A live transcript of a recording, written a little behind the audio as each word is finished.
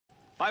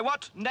By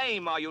what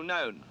name are you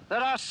known? There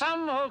are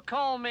some who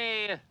call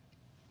me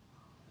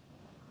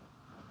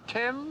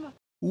Tim.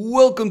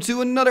 Welcome to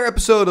another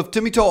episode of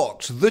Timmy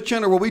Talks, the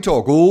channel where we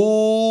talk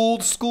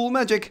old school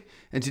magic.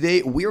 And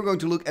today we are going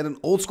to look at an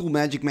old school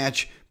magic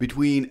match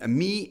between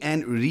me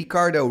and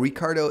Ricardo.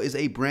 Ricardo is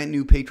a brand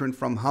new patron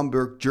from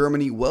Hamburg,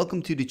 Germany.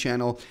 Welcome to the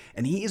channel.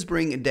 And he is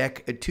bringing a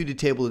deck to the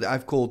table that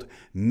I've called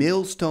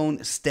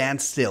Millstone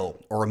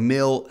Standstill, or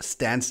Mill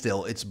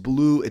Standstill. It's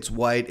blue, it's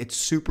white, it's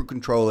super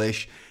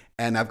control-ish.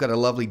 And I've got a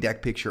lovely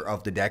deck picture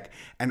of the deck.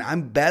 And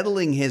I'm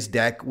battling his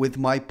deck with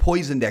my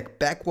poison deck,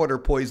 Backwater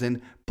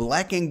Poison,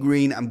 black and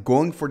green. I'm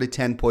going for the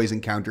 10 poison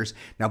counters.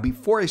 Now,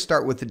 before I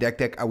start with the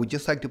deck, I would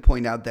just like to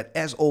point out that,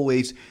 as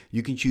always,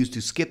 you can choose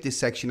to skip this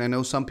section. I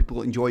know some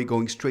people enjoy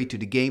going straight to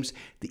the games.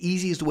 The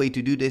easiest way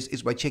to do this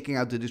is by checking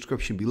out the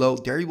description below.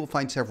 There you will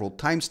find several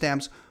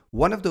timestamps.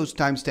 One of those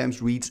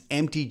timestamps reads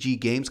MTG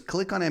Games.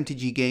 Click on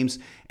MTG Games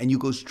and you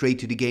go straight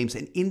to the games.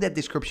 And in that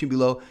description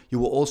below, you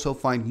will also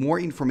find more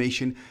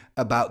information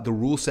about the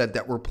rule set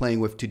that we're playing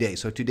with today.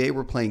 So today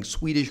we're playing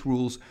Swedish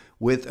rules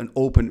with an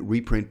open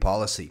reprint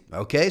policy.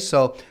 Okay,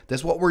 so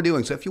that's what we're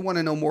doing. So if you want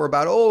to know more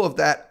about all of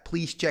that,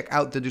 please check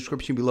out the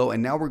description below.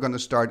 And now we're going to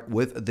start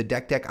with the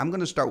deck. I'm going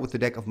to start with the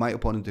deck of my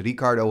opponent,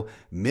 Ricardo,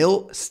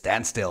 Mill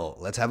Standstill.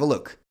 Let's have a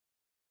look.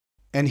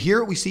 And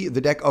here we see the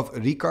deck of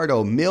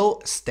Ricardo,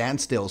 Mill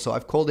Standstill. So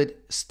I've called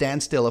it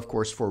Standstill, of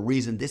course, for a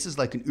reason. This is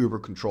like an uber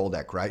control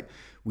deck, right?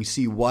 We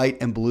see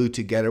white and blue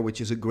together,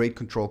 which is a great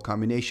control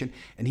combination.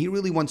 And he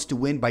really wants to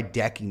win by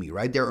decking me,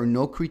 right? There are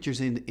no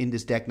creatures in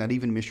this deck, not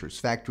even Mishra's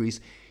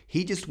Factories.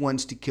 He just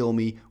wants to kill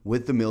me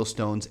with the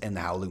Millstones and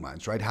the Howling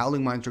Mines, right?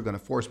 Howling Mines are going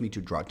to force me to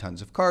draw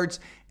tons of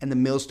cards, and the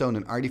Millstone,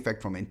 an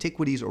artifact from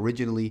Antiquities,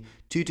 originally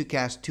 2 to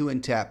cast, 2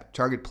 and tap.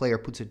 Target player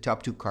puts the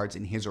top 2 cards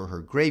in his or her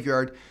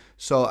graveyard.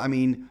 So, I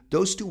mean,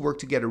 those two work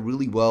together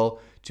really well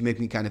to make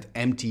me kind of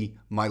empty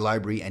my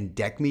library and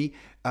deck me.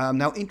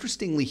 Now,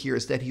 interestingly here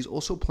is that he's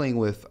also playing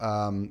with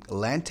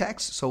land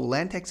tax. So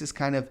land tax is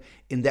kind of,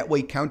 in that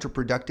way,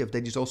 counterproductive,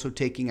 that he's also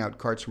taking out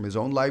cards from his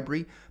own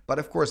library. But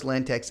of course,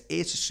 land tax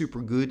is super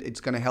good. It's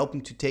going to help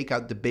him to take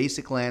out the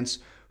basic lands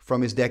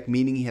from his deck,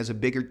 meaning he has a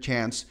bigger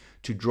chance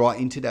to draw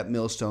into that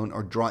Millstone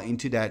or draw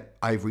into that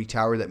Ivory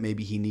Tower that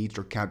maybe he needs,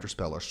 or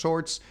Counterspell or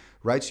Swords,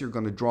 right? So you're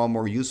going to draw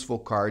more useful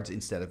cards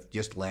instead of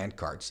just land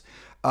cards.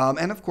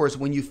 And of course,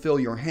 when you fill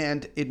your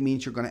hand, it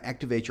means you're going to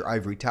activate your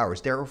Ivory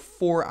Towers. There are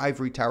 4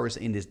 Ivory Towers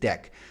in this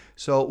deck.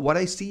 So what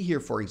I see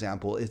here, for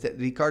example, is that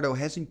Ricardo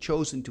hasn't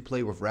chosen to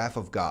play with Wrath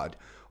of God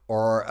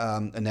or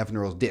an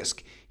Ephemeral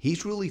Disc.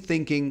 He's really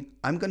thinking,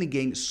 I'm going to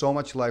gain so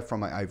much life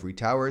from my Ivory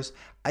Towers.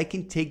 I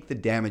can take the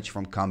damage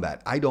from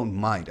combat. I don't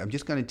mind. I'm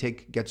just going to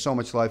get so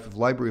much life with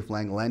Library of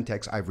Land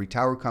Tax, Ivory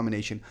Tower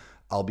combination.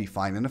 I'll be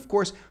fine. And of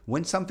course,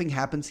 when something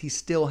happens, he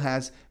still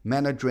has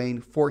Mana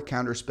Drain, 4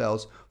 counter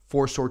spells,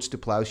 4 Swords to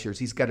Plowshares.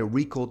 He's got a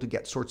recall to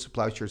get Swords to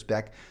Plowshares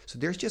back. So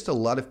there's just a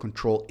lot of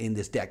control in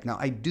this deck. Now,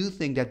 I do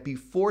think that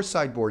before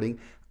sideboarding,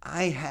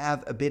 I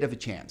have a bit of a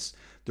chance.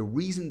 The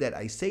reason that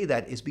I say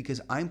that is because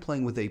I'm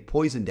playing with a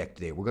poison deck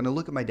today. We're going to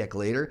look at my deck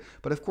later,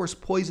 but of course,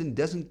 poison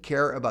doesn't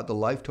care about the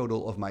life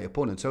total of my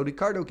opponent. So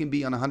Ricardo can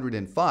be on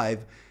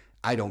 105.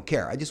 I don't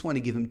care. I just want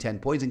to give him 10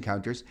 poison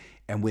counters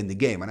and win the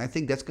game. And I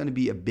think that's going to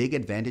be a big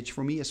advantage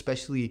for me,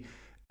 especially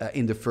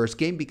in the first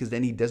game, because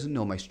then he doesn't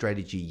know my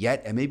strategy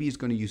yet. And maybe he's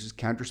going to use his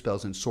counter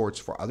spells and swords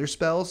for other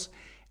spells.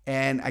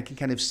 And I can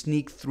kind of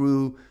sneak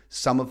through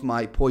some of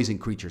my poison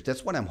creatures.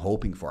 That's what I'm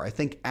hoping for. I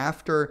think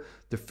after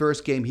the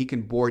first game, he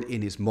can board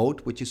in his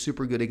Moat, which is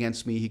super good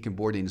against me. He can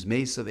board in his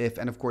Maze of If.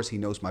 And of course, he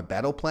knows my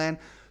battle plan.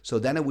 So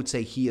then I would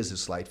say he is a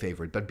slight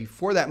favorite. But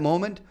before that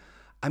moment,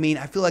 I mean,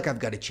 I feel like I've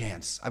got a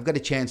chance. I've got a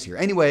chance here.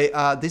 Anyway,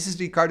 this is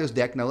Ricardo's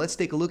deck. Now let's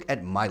take a look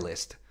at my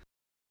list.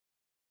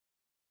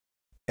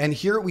 And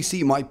here we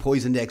see my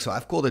poison deck. So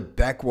I've called it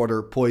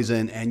Backwater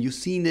Poison. And you've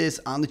seen this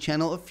on the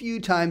channel a few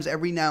times.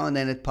 Every now and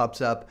then it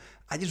pops up.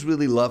 I just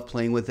really love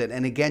playing with it.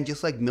 And again,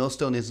 just like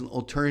Millstone is an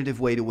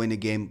alternative way to win a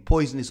game,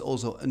 poison is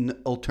also an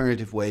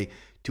alternative way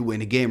to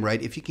win a game,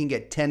 right? If you can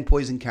get 10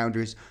 poison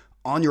counters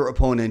on your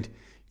opponent,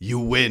 you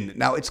win.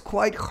 Now, it's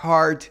quite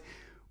hard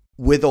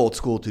with old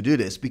school to do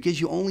this because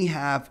you only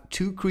have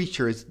 2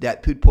 creatures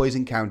that put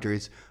poison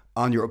counters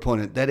on your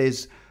opponent. That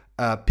is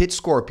Pit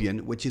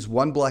Scorpion, which is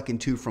 1 black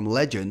and 2 from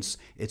Legends.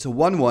 It's a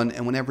 1/1,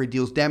 and whenever it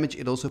deals damage,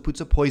 it also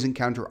puts a poison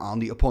counter on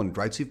the opponent,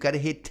 right? So you've got to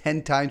hit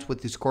 10 times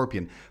with the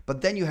Scorpion.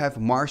 But then you have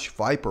Marsh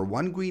Viper,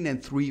 1 green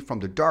and 3 from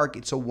the Dark.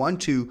 It's a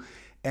 1/2,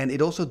 and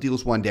it also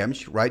deals 1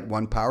 damage, right?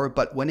 1 power.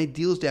 But when it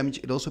deals damage,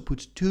 it also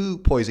puts 2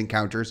 poison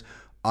counters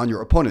on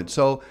your opponent.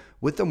 So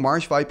with the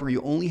Marsh Viper,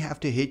 you only have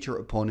to hit your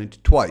opponent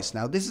twice.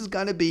 Now, this is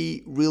going to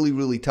be really,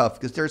 really tough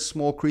because they're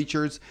small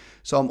creatures.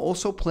 So I'm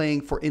also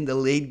playing for in the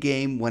late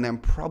game when I'm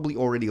probably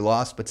already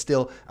lost, but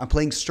still, I'm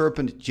playing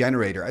Serpent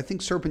Generator. I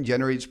think Serpent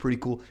Generator is pretty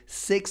cool.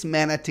 6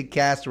 mana to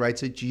cast, right?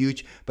 So it's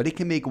huge, but it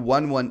can make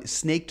 1/1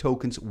 snake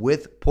tokens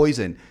with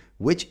poison,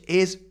 which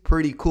is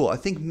pretty cool. I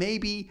think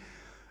maybe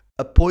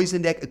a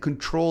poison deck, a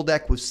control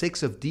deck with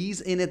 6 of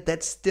these in it,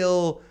 that's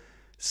still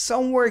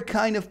somewhere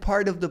kind of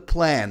part of the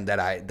plan that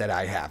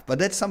I have. But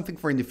that's something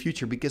for in the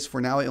future, because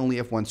for now I only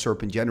have one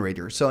Serpent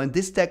Generator. So in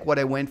this deck, what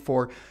I went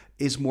for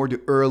is more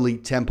the early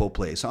tempo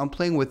play. So I'm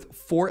playing with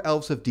 4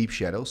 Elves of Deep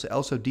Shadow. So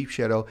Elves of Deep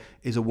Shadow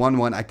is a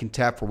 1/1 I can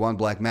tap for 1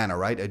 black mana,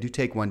 right? I do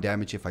take 1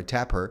 damage if I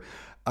tap her.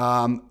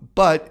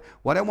 But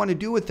what I want to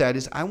do with that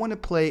is I want to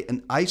play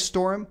an Ice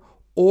Storm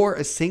or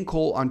a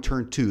Sinkhole on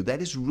turn 2.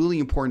 That is really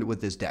important with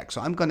this deck. So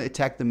I'm going to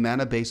attack the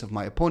mana base of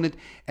my opponent,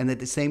 and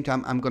at the same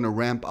time I'm going to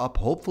ramp up,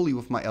 hopefully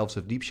with my Elves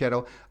of Deep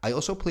Shadow. I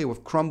also play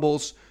with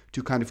Crumbles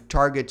to kind of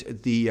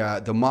target the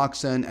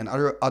Moxen and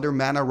other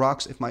mana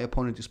rocks if my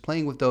opponent is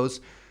playing with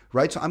those.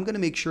 Right, so I'm going to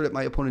make sure that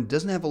my opponent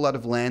doesn't have a lot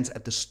of lands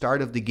at the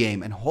start of the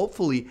game, and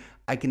hopefully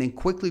I can then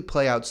quickly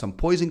play out some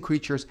poison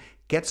creatures,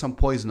 get some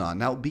poison on.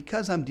 Now,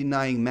 because I'm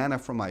denying mana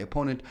from my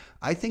opponent,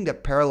 I think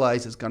that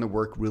Paralyze is going to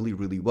work really,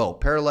 really well.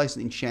 Paralyze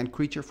an enchant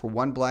creature for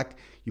 1 black.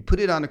 You put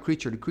it on a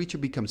creature, the creature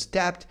becomes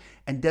tapped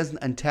and doesn't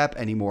untap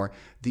anymore.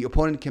 The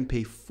opponent can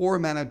pay 4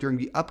 mana during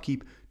the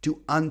upkeep to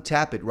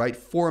untap it, right?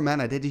 4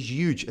 mana, that is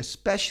huge,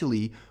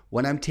 especially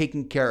when I'm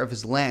taking care of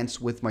his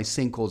lands with my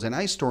Sinkholes and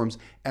Ice Storms,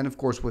 and of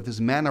course with his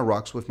mana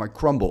rocks with my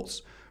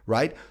Crumbles,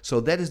 right? So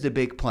that is the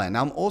big plan.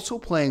 Now I'm also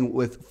playing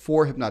with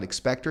 4 Hypnotic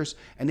Specters,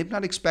 and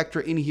Hypnotic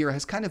Spectre in here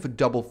has kind of a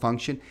double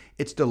function.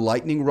 It's the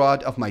lightning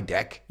rod of my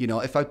deck. You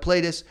know, if I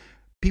play this,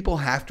 people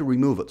have to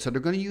remove it. So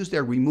they're going to use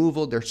their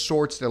removal, their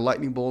swords, their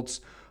lightning bolts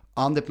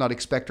on the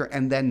Hypnotic Spectre,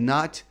 and then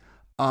not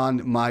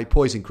on my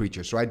poison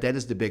creatures, right? That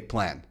is the big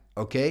plan,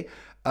 okay?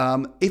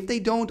 If they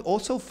don't,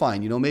 also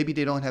fine, you know, maybe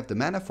they don't have the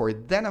mana for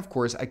it, then of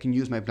course I can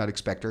use my Hypnotic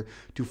Spectre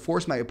to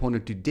force my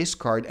opponent to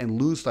discard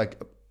and lose, like,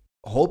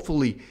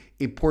 hopefully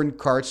important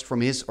cards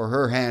from his or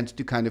her hand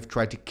to kind of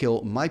try to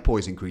kill my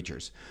poison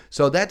creatures.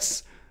 So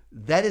that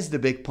is the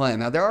big plan.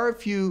 Now there are a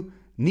few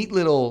neat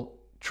little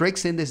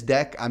tricks in this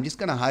deck. I'm just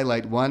going to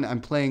highlight one.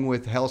 I'm playing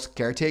with Hell's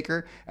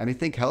Caretaker, and I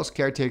think Hell's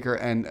Caretaker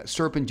and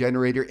Serpent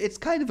Generator, it's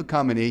kind of a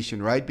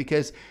combination, right?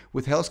 Because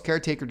with Hell's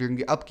Caretaker during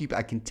the upkeep,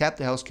 I can tap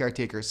the Hell's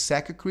Caretaker,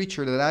 sack a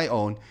creature that I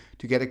own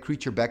to get a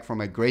creature back from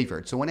my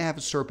graveyard. So when I have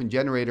a Serpent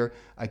Generator,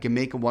 I can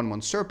make a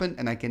 1/1 Serpent,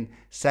 and I can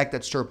sack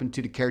that Serpent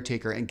to the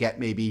Caretaker and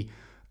get maybe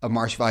a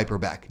Marsh Viper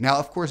back. Now,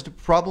 of course, the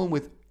problem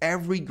with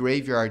every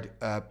graveyard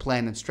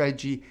plan and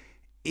strategy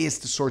is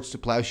the Swords to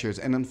Plowshares,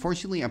 and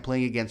unfortunately I'm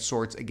playing against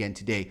Swords again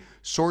today.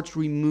 Swords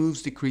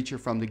removes the creature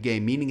from the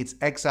game, meaning it's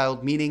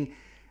exiled, meaning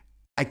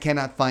I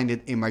cannot find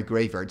it in my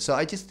graveyard. So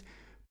I just,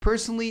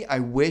 personally, I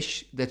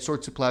wish that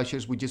Swords to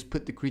Plowshares would just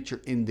put the creature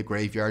in the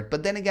graveyard,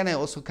 but then again I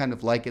also kind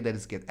of like it that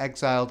it gets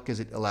exiled because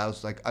it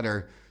allows like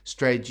other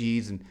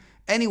strategies. And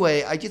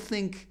anyway, I just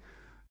think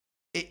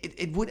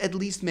it would at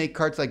least make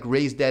cards like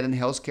Raise Dead and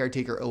Hell's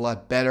Caretaker a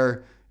lot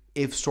better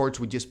if Swords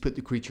would just put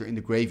the creature in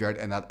the graveyard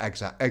and not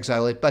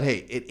exile it. But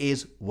hey, it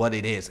is what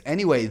it is.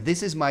 Anyway,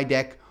 this is my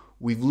deck.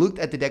 We've looked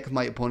at the deck of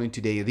my opponent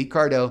today,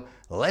 Ricardo.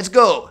 Let's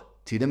go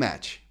to the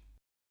match.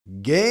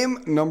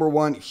 Game number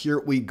 1,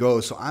 here we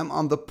go. So I'm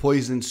on the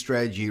poison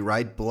strategy,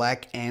 right?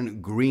 Black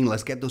and green.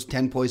 Let's get those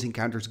 10 poison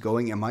counters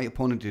going. And my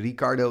opponent,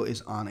 Ricardo,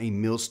 is on a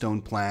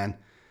Millstone plan.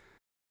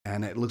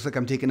 And it looks like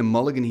I'm taking a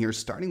mulligan here,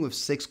 starting with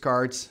 6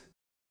 cards.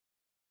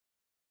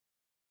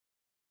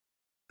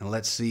 And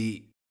let's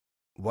see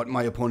what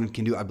my opponent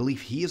can do. I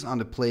believe he is on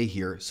the play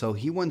here. So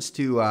he wants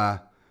to,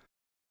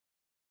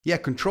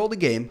 control the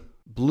game,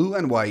 blue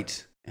and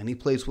white. And he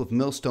plays with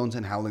Millstones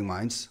and Howling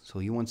Mines. So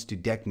he wants to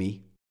deck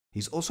me.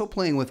 He's also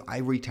playing with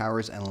Ivory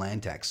Towers and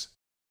land tax,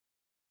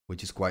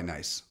 which is quite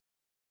nice.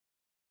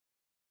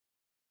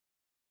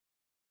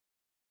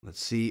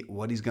 Let's see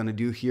what he's going to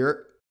do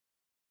here.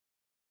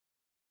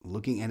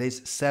 Looking at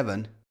his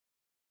 7.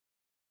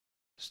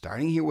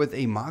 Starting here with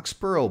a Mox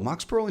Pearl.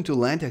 Mox Pearl into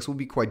Lantex will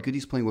be quite good.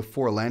 He's playing with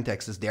 4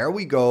 Lantexes. There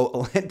we go.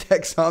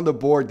 Lantex on the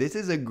board. This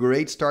is a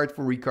great start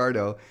for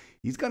Ricardo.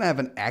 He's going to have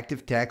an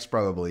active tax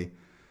probably.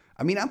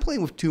 I mean, I'm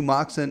playing with 2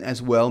 Moxen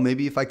as well.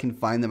 Maybe if I can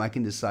find them, I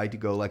can decide to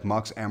go like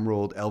Mox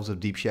Emerald, Elves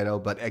of Deep Shadow.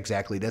 But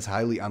exactly, that's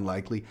highly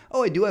unlikely.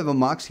 Oh, I do have a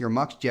Mox here.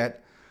 Mox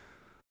Jet.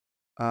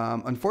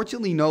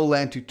 Unfortunately, no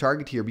land to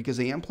target here because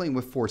I am playing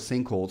with 4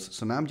 Sinkholes.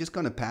 So now I'm just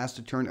going to pass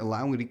the turn,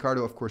 allowing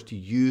Ricardo, of course, to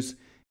use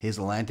his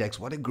Lantex.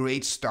 What a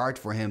great start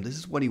for him. This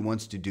is what he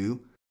wants to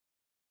do.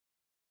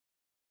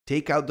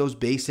 Take out those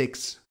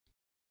basics.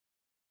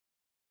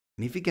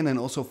 And if he can then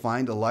also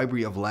find a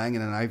Library of Lang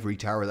and an Ivory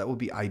Tower, that would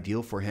be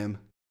ideal for him.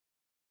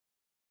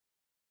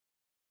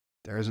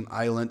 There's an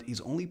island. He's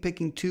only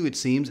picking 2, it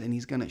seems, and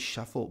he's going to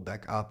shuffle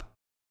back up.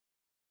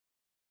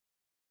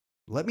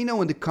 Let me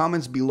know in the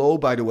comments below,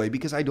 by the way,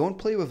 because I don't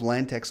play with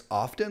Lantex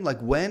often.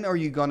 Like, when are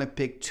you going to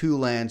pick 2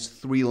 lands,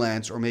 3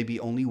 lands, or maybe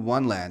only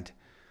 1 land?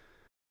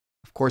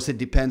 Of course, it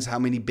depends how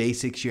many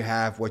basics you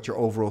have, what your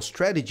overall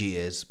strategy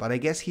is. But I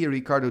guess here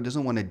Ricardo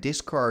doesn't want to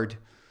discard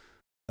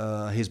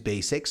his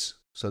basics.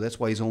 So that's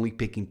why he's only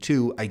picking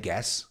 2, I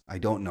guess. I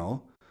don't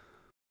know.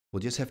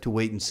 We'll just have to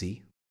wait and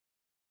see.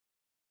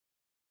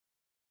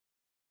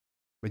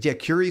 But yeah,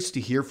 curious to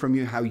hear from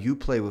you how you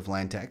play with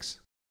Lantex.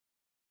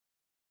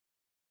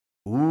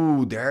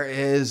 Ooh, there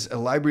is a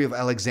Library of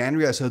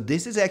Alexandria. So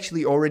this is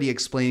actually already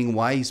explaining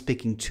why he's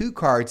picking 2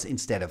 cards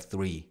instead of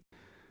 3.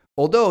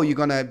 Although you're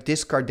going to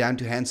discard down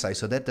to hand size,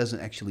 so that doesn't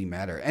actually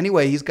matter.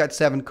 Anyway, he's got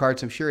 7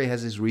 cards. I'm sure he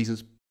has his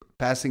reasons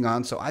passing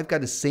on. So I've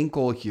got a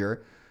sinkhole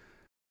here.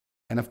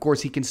 And of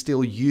course, he can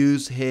still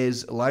use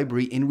his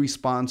library in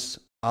response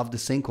of the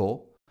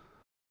sinkhole.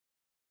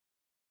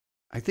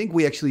 I think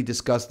we actually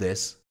discussed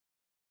this.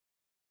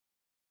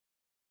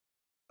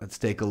 Let's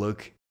take a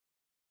look.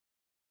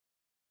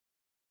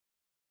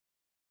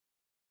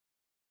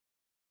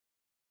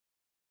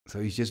 So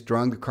he's just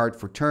drawing the card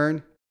for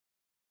turn.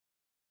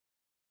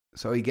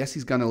 So I guess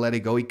he's going to let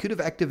it go. He could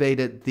have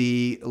activated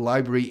the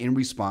library in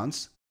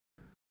response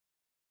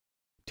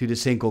to the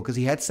sinkhole because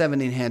he had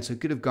 7 in hand, so he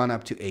could have gone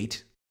up to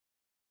 8.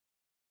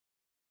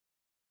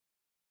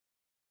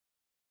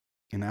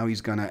 And now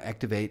he's going to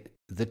activate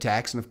the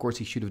tax. And of course,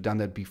 he should have done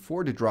that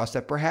before the draw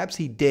step. Perhaps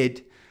he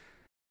did.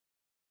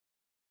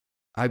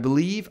 I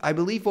believe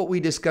what we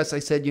discussed, I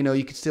said, you know,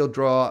 you could still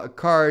draw a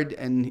card.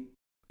 And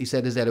he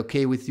said, is that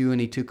okay with you? And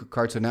he took a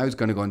card. So now he's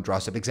going to go and draw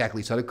step.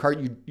 Exactly. So the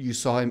card you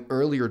saw him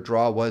earlier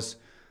draw was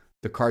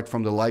the card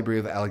from the Library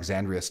of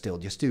Alexandria still,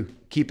 just to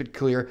keep it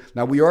clear.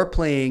 Now we are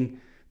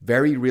playing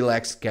very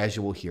relaxed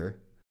casual here.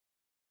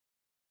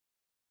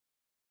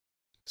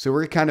 So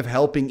we're kind of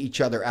helping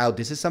each other out.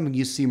 This is something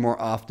you see more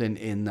often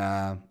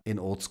in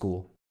old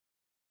school.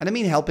 And I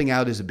mean, helping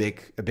out is a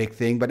big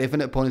thing. But if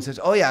an opponent says,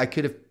 oh yeah, I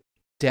could have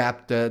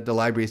tapped the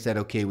library, is that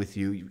okay with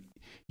you?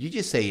 You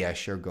just say, yeah,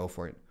 sure, go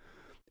for it.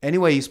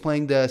 Anyway, he's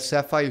playing the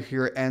Sapphire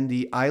here and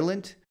the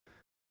Island.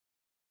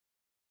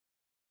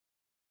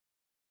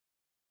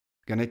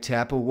 Gonna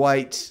tap a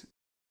white.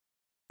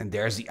 And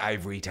there's the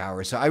Ivory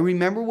Tower. So I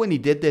remember when he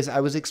did this,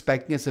 I was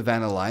expecting a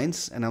Savannah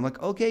Alliance. And I'm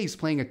like, okay, he's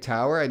playing a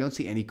tower. I don't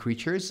see any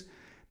creatures.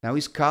 Now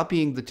he's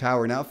copying the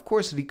tower. Now, of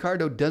course,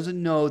 Ricardo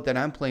doesn't know that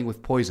I'm playing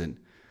with poison.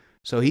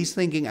 So he's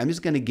thinking, I'm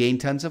just going to gain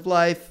tons of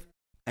life.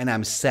 And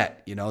I'm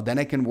set, you know. Then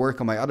I can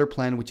work on my other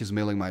plan, which is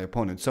milling my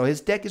opponent. So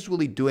his deck is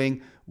really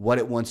doing what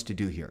it wants to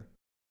do here.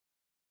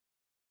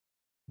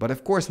 But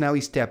of course, now he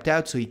stepped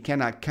out, so he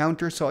cannot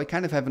counter. So I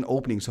kind of have an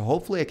opening. So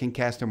hopefully I can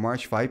cast a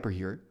March Viper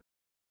here.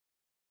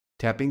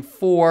 Tapping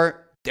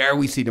 4. There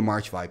we see the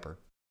March Viper.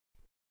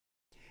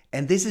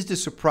 And this is the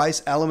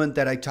surprise element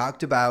that I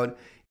talked about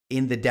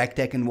in the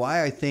deck and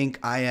why I think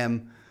I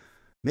am,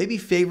 maybe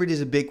favored is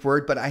a big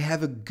word, but I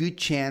have a good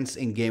chance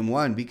in game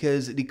 1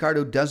 because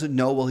Ricardo doesn't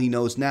know, well, he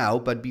knows now,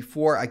 but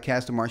before I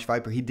cast a March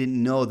Viper, he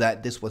didn't know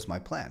that this was my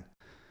plan.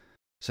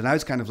 So now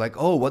it's kind of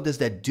like, oh, what does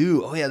that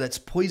do? Oh yeah, that's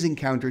poison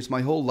counters.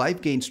 My whole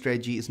life gain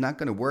strategy is not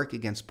going to work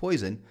against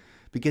poison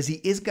because he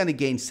is going to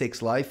gain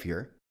 6 life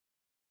here.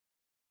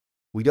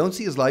 We don't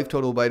see his life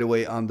total, by the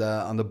way, on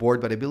the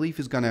board, but I believe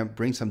he's going to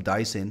bring some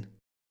dice in.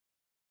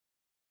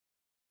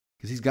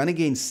 Because he's going to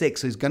gain 6,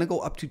 so he's going to go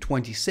up to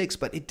 26,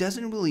 but it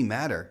doesn't really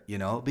matter, you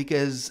know,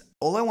 because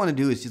all I want to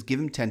do is just give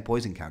him 10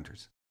 poison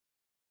counters.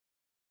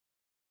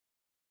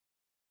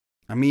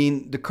 I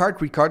mean, the card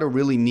Ricardo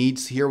really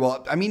needs here,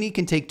 well, I mean, he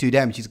can take 2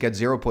 damage. He's got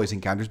 0 poison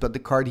counters, but the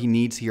card he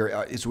needs here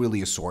is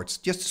really a Swords.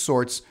 Just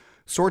Swords.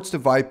 Swords the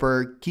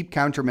Viper, keep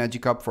counter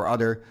magic up for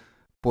other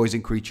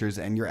poison creatures,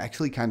 and you're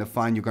actually kind of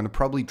fine. You're going to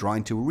probably draw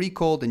into a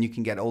recall, then you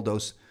can get all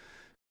those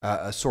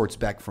swords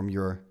back from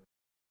your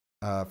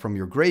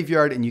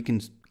graveyard, and you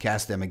can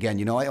cast them again.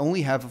 You know, I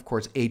only have, of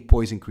course, 8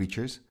 poison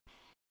creatures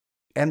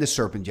and the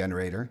Serpent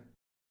Generator.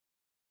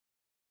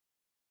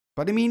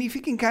 But I mean, if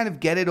you can kind of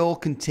get it all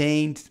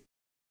contained,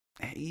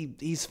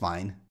 he's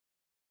fine.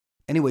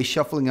 Anyway,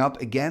 shuffling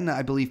up again,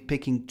 I believe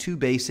picking 2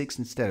 basics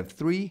instead of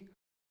 3.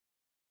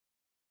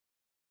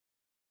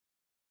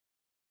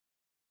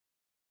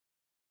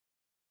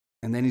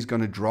 And then he's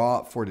going to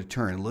draw for the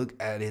turn. Look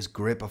at his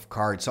grip of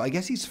cards. So I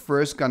guess he's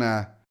first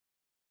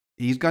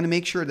he's going to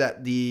make sure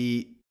that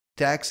the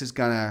tax is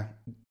going to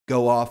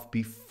go off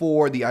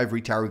before the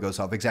Ivory Tower goes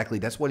off. Exactly.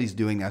 That's what he's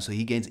doing now. So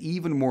he gains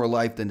even more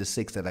life than the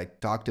 6 that I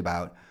talked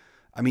about.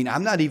 I mean,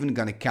 I'm not even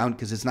going to count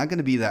because it's not going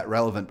to be that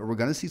relevant, but we're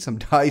going to see some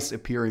dice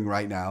appearing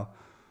right now.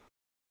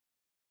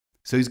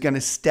 So he's going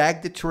to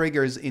stack the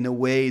triggers in a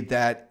way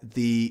that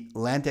the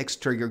land tax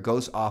trigger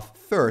goes off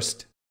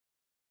first,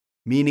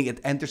 meaning it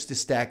enters the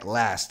stack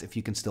last, if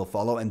you can still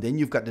follow. And then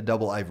you've got the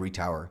double Ivory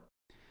Tower.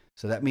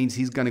 So that means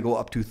he's going to go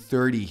up to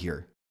 30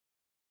 here,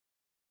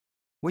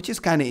 which is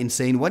kind of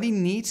insane. What he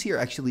needs here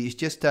actually is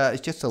just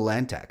a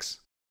land tax.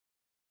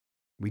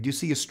 We do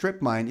see a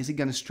strip mine. Is he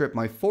going to strip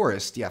my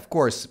forest? Yeah, of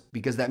course,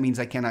 because that means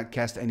I cannot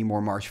cast any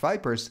more Marsh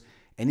Vipers.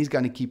 And he's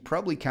going to keep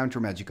probably counter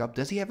magic up.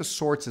 Does he have a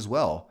swords as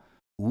well?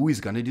 Ooh, he's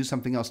going to do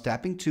something else.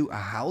 Tapping to a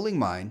Howling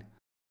Mine.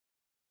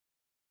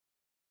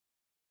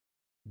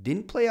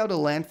 Didn't play out a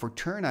land for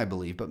turn, I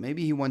believe, but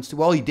maybe he wants to.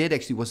 Well, he did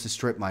actually, was the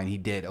strip mine. He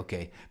did,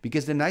 okay.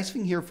 Because the nice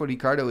thing here for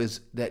Ricardo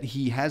is that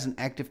he has an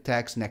active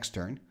tax next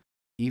turn,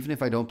 even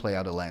if I don't play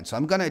out a land. So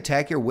I'm going to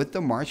attack here with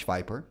the Marsh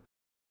Viper.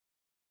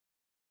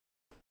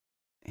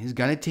 He's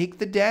going to take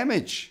the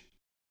damage.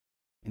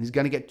 And he's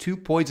going to get 2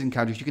 poison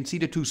counters. You can see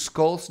the 2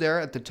 skulls there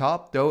at the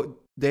top. Though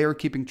they are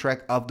keeping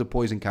track of the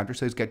poison counter.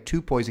 So he's got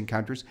 2 poison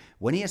counters.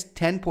 When he has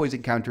 10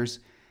 poison counters,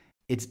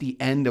 it's the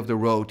end of the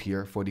road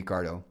here for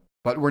Ricardo.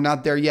 But we're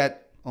not there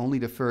yet. Only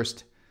the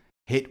first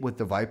hit with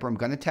the Viper. I'm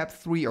going to tap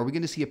 3. Are we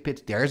going to see a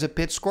pit? There's a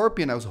pit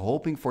Scorpion. I was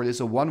hoping for this.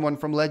 A 1/1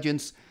 from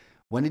Legends.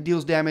 When it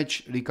deals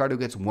damage, Ricardo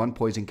gets 1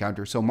 poison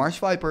counter. So Marsh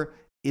Viper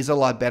is a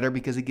lot better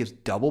because it gives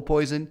double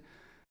poison.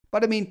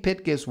 But I mean,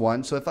 pit gives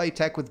 1. So if I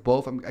attack with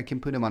both, I can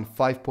put him on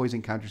 5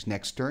 poison counters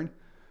next turn.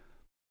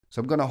 So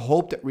I'm going to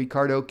hope that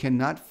Ricardo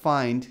cannot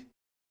find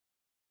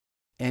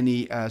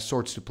any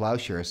Swords to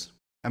Plowshares.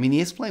 I mean, he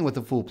is playing with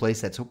a full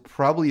playset, so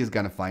probably is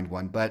going to find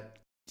one. But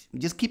I'm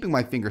just keeping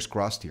my fingers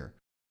crossed here.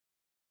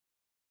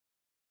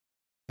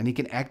 And he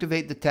can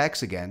activate the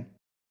tax again.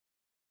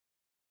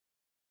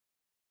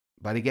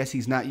 But I guess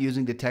he's not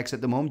using the tax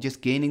at the moment,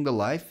 just gaining the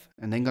life.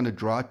 And then going to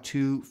draw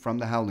 2 from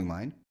the Howling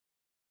Mine.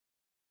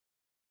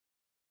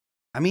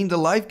 I mean, the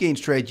life gain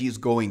strategy is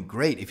going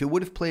great. If he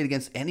would have played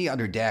against any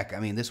other deck,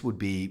 I mean, this would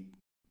be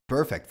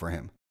perfect for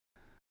him.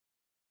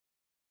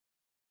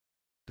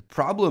 The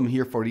problem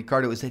here for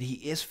Ricardo is that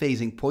he is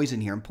facing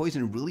poison here, and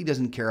poison really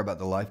doesn't care about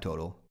the life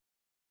total.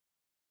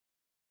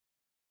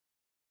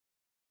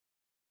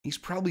 He's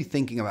probably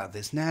thinking about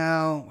this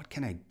now. What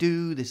can I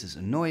do? This is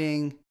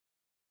annoying.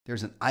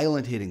 There's an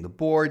island hitting the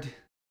board.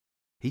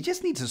 He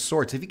just needs a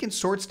Swords. If he can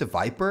Swords the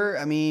Viper,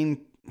 I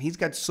mean, he's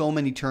got so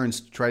many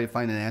turns to try to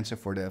find an answer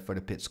for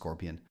the Pit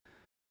Scorpion.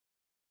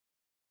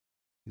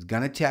 He's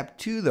going to tap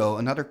 2, though.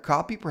 Another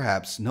copy,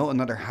 perhaps. No,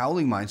 another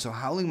Howling Mine. So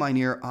Howling Mine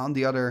here on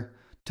the other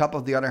top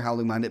of the other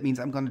Howling Mine. That means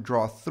I'm going to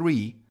draw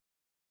 3.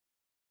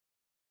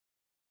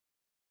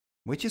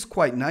 Which is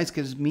quite nice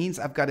because it means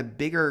I've got a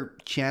bigger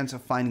chance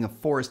of finding a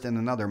forest than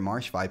another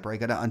Marsh Viper. I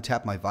got to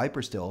untap my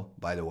Viper still,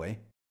 by the way.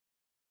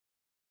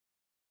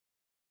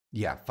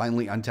 Yeah,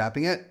 finally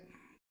untapping it.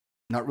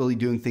 Not really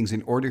doing things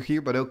in order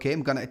here, but okay.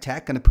 I'm going to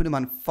attack. Going to put him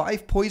on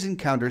 5 poison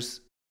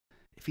counters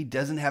if he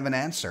doesn't have an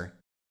answer.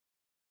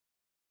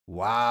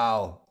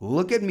 Wow.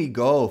 Look at me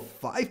go.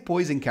 5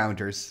 poison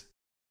counters.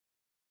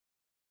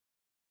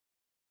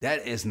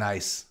 That is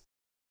nice.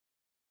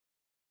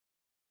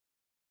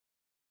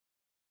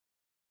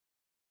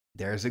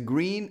 There's a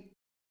green.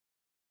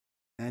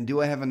 And do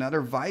I have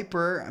another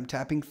Viper? I'm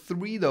tapping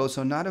 3 though,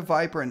 so not a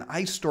Viper, an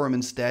Ice Storm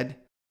instead.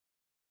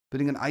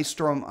 Putting an Ice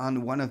Storm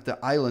on one of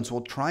the islands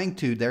while trying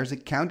to. There's a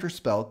counter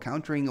spell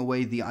countering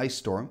away the Ice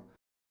Storm.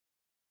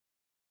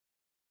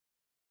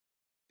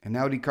 And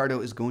now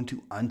Ricardo is going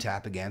to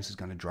untap again, so he's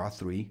going to draw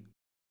 3.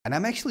 And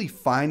I'm actually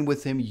fine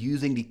with him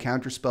using the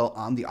counter spell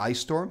on the Ice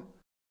Storm.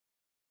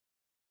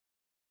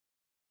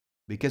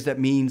 Because that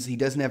means he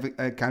doesn't have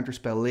a counter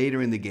spell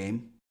later in the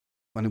game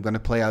when I'm going to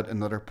play out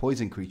another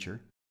poison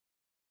creature.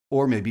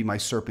 Or maybe my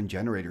Serpent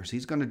Generator. So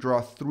he's going to draw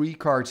 3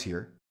 cards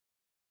here.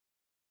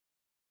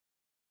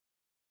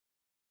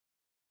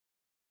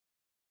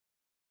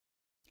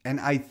 And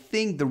I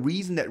think the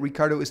reason that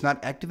Ricardo is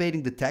not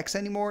activating the tax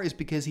anymore is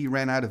because he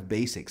ran out of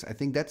basics. I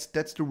think that's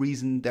the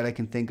reason that I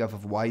can think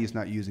of why he's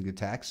not using the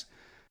tax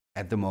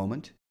at the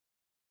moment.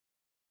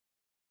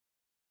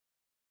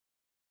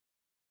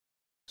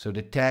 So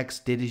the tax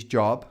did his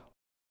job.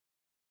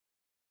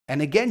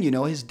 And again, you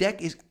know, his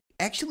deck is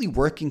actually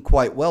working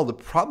quite well. The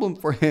problem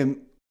for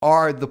him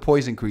are the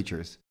poison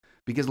creatures.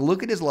 Because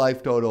look at his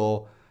life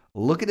total,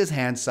 look at his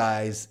hand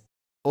size.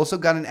 Also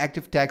got an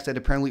active tax that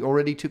apparently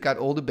already took out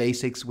all the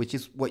basics, which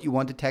is what you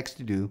want the tax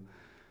to do.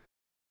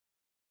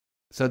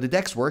 So the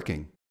deck's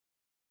working.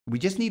 We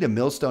just need a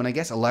Millstone. I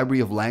guess a Library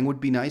of Lang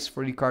would be nice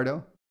for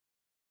Ricardo.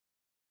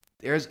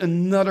 There's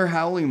another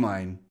Howling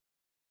Mine.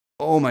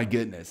 Oh my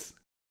goodness.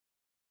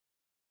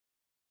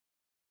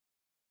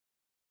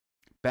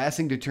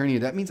 Passing the turn here.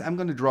 That means I'm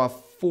going to draw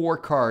 4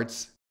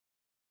 cards.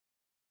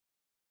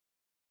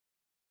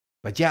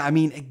 But yeah, I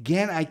mean,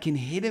 again, I can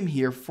hit him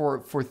here for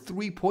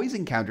 3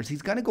 poison counters.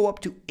 He's going to go up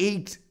to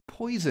 8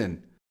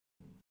 poison.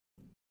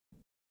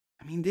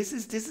 I mean, this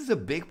is a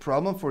big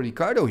problem for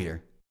Ricardo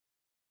here.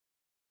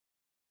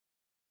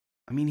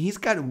 I mean, he's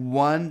got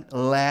 1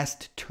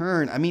 last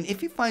turn. I mean,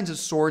 if he finds a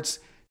Swords,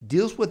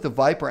 deals with the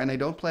Viper, and I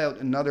don't play out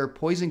another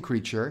poison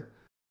creature.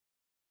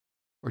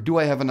 Or do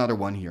I have another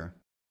one here?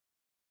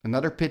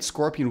 Another Pit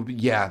Scorpion would be...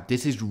 Yeah,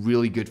 this is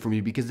really good for me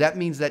because that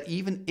means that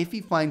even if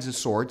he finds a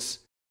Swords...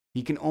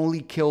 he can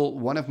only kill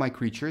one of my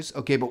creatures.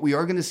 Okay, but we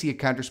are going to see a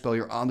counterspell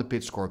here on the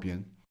Pit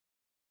Scorpion.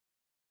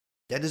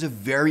 That is a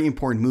very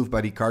important move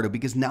by Ricardo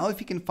because now if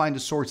he can find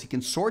a Swords, he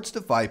can Swords the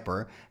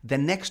Viper.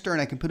 Then next turn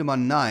I can put him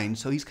on 9,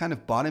 so he's kind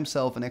of bought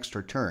himself an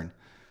extra turn.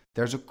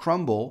 There's a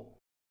Crumble,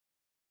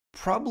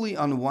 probably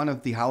on one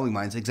of the Howling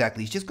Mines.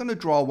 Exactly, he's just going to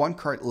draw 1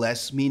 card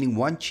less, meaning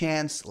 1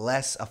 chance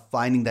less of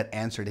finding that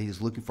answer that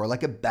he's looking for.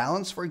 Like a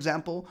Balance, for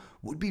example,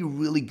 would be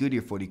really good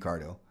here for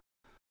Ricardo.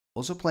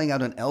 Also playing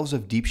out an Elves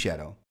of Deep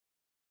Shadow.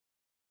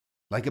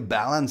 Like a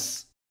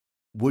Balance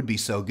would be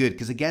so good.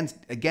 Because again,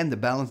 the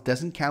Balance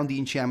doesn't count the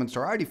enchantments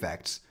or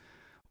artifacts.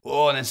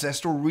 Oh, an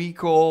Ancestral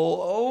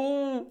Recall.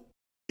 Oh,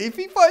 if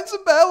he finds a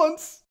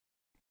Balance,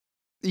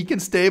 he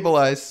can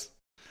stabilize.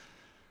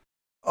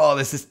 Oh,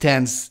 this is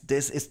tense.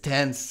 This is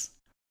tense.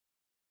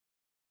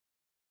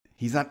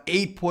 He's on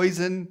 8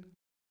 poison.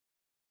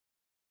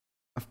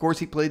 Of course,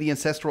 he played the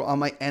Ancestral on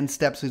my end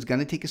step, so he's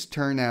going to take his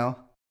turn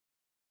now.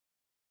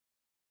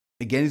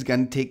 Again, he's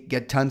going to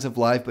get tons of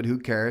life, but who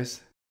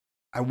cares?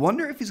 I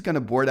wonder if he's going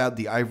to board out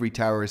the Ivory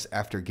Towers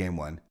after game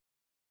 1.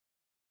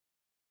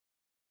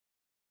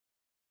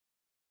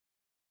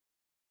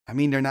 I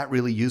mean, they're not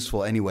really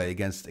useful anyway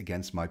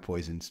against my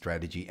poison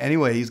strategy.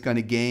 Anyway, he's going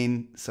to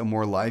gain some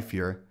more life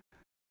here.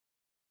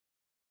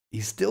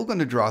 He's still going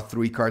to draw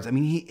 3 cards. I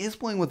mean, he is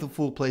playing with a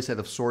full playset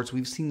of Swords.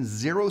 We've seen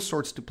 0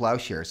 Swords to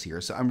Plowshares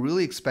here, so I'm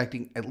really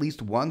expecting at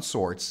least 1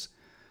 Swords.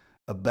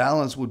 A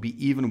balance would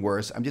be even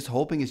worse. I'm just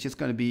hoping it's just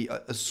going to be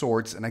a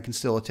Swords, and I can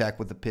still attack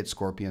with the Pit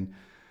Scorpion.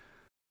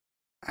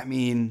 I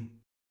mean,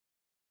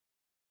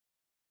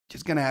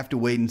 just going to have to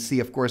wait and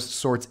see. Of course,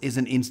 Swords is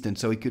an instant,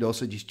 so he could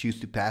also just choose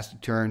to pass the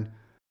turn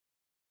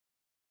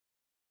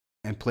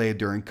and play it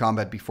during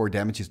combat before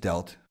damage is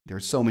dealt. There are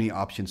so many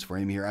options for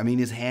him here. I mean,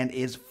 his hand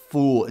is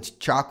full. It's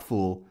chock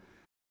full.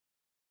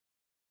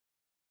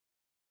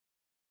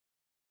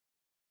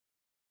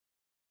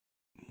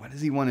 What does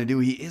he want to do?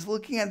 He is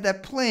looking at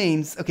that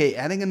Plains. Okay,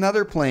 adding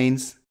another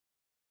Plains.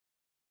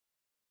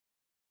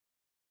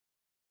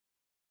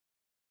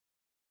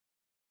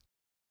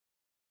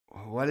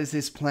 What is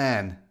his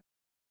plan?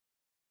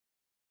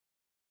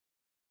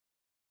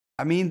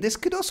 I mean, this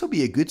could also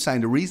be a good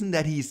sign. The reason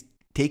that he's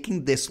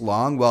taking this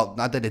long, well,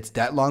 not that it's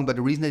that long, but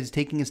the reason that he's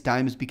taking his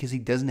time is because he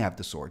doesn't have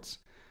the Swords.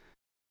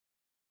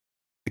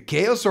 The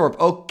Chaos Orb.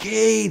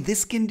 Okay,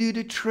 this can do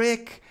the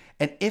trick.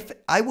 And if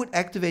I would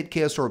activate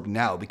Chaos Orb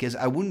now, because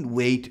I wouldn't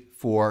wait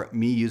for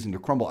me using the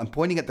Crumble. I'm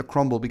pointing at the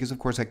Crumble because, of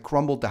course, I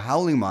crumbled the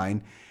Howling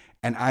Mine,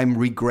 and I'm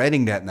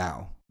regretting that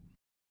now.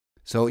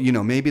 So, you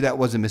know, maybe that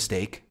was a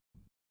mistake.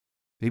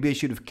 Maybe I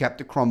should have kept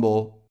the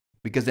Crumble,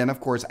 because then,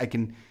 of course, I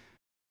can,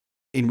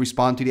 in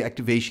response to the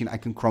activation, I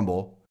can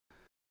Crumble.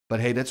 But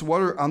hey, that's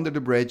water under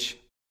the bridge.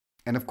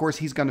 And of course,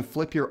 he's going to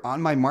flip here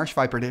on my Marsh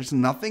Viper. There's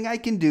nothing I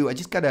can do. I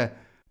just got to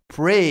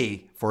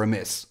pray for a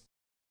miss.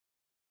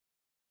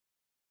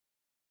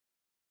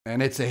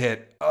 And it's a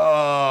hit.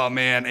 Oh,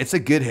 man. It's a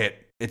good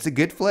hit. It's a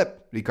good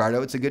flip,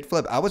 Ricardo. It's a good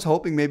flip. I was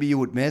hoping maybe you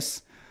would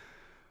miss.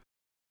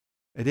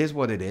 It is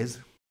what it is.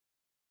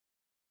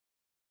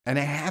 And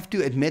I have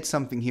to admit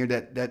something here,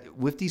 that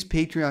with these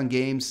Patreon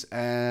games,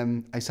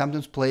 I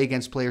sometimes play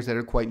against players that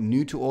are quite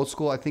new to Old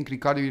School. I think,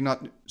 Ricardo, you're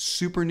not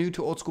super new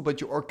to Old School,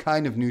 but you are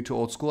kind of new to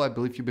Old School. I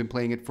believe you've been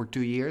playing it for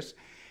 2 years.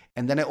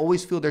 And then I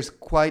always feel there's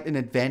quite an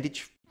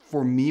advantage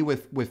for me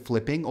with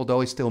flipping,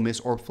 although I still miss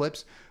orb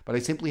flips. But I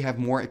simply have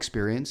more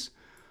experience.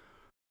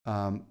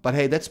 But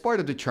hey, that's part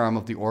of the charm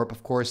of the orb,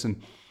 of course.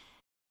 And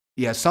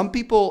yeah, some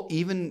people,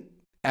 even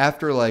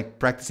after like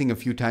practicing a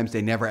few times,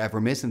 they never ever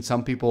miss. And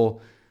some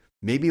people,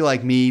 maybe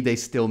like me, they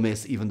still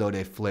miss even though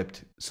they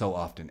flipped so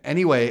often.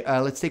 Anyway,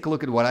 let's take a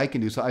look at what I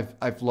can do. So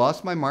I've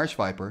lost my Marsh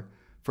Viper.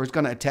 First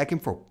going to attack him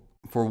for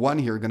 1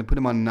 here. Going to put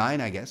him on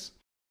 9, I guess.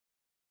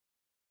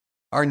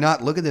 Or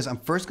not. Look at this. I'm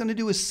first going to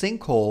do a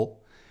Sinkhole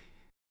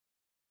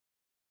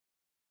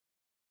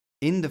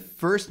in the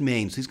first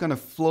main. So he's going to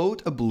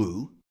float a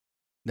blue.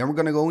 Then we're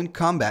going to go in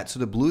combat. So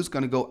the blue is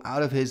going to go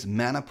out of his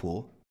mana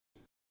pool.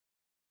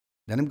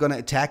 Then I'm going to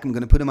attack him. I'm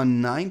going to put him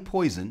on 9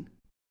 poison.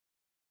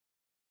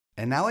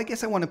 And now I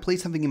guess I want to play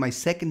something in my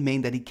second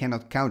main that he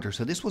cannot counter.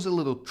 So this was a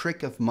little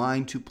trick of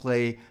mine to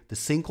play the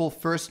Sinkhole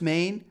first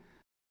main.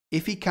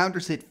 If he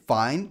counters it,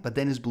 fine. But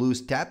then his blue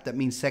is tapped. That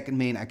means second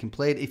main I can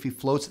play it. If he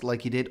floats it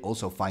like he did,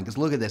 also fine. Because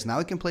look at this. Now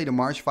I can play the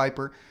Marsh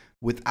Viper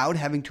without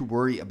having to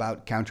worry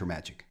about counter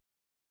magic.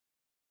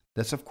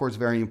 That's, of course,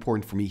 very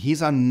important for me.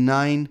 He's on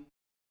 9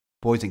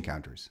 poison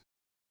counters.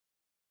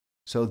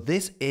 So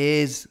this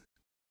is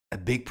a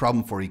big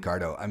problem for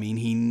Ricardo. I mean,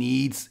 he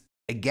needs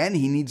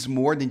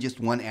more than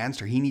just 1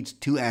 answer. He needs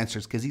 2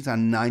 answers because he's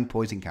on 9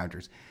 poison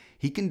counters.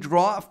 He can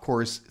draw, of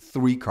course,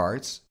 3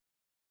 cards.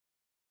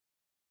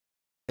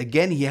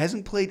 Again, he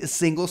hasn't played a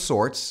single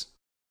Swords.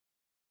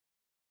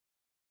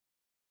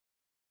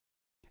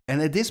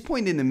 And at this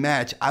point in the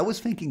match, I was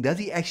thinking, does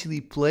he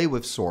actually play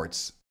with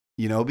Swords?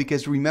 You know,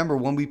 because remember,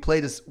 when we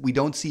play this, we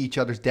don't see each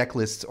other's deck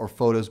lists or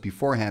photos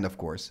beforehand, of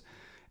course.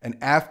 And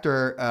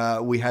after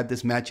we had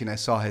this match and I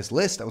saw his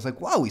list, I was like,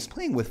 wow, he's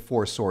playing with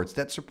 4 Swords.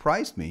 That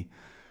surprised me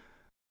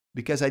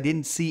because I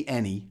didn't see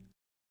any.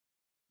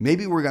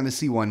 Maybe we're going to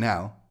see one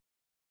now.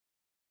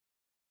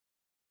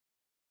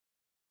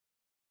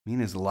 I mean,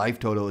 his life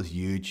total is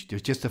huge.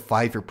 There's just a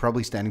 5. You're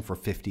probably standing for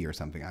 50 or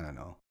something. I don't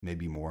know.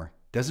 Maybe more.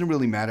 Doesn't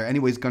really matter.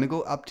 Anyway, he's going to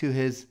go up to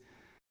his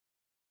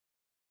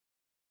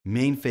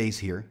main phase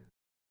here.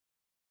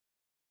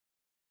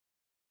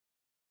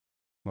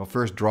 Well,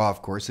 first draw,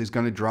 of course. So he's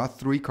going to draw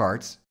 3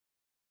 cards.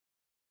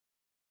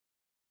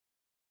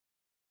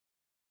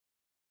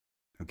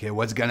 Okay,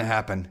 what's going to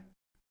happen?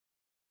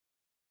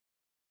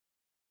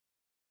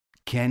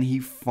 Can he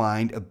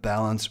find a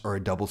balance or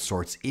a double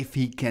Swords? If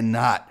he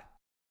cannot,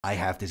 I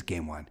have this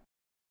game won.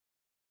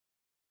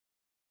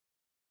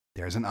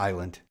 There's an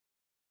island.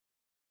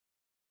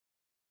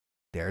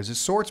 There's a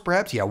Swords,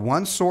 perhaps. Yeah,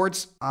 1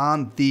 Swords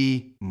on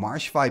the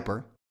Marsh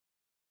Viper.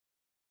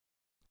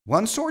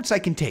 1 Swords I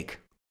can take.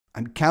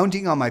 I'm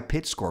counting on my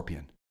Pit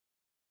Scorpion.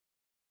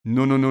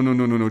 No.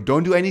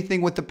 Don't do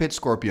anything with the Pit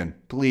Scorpion.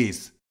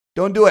 Please.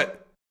 Don't do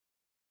it.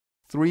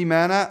 3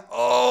 mana.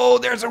 Oh,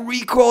 there's a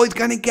recall. He's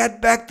going to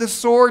get back the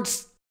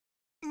swords.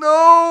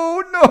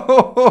 No.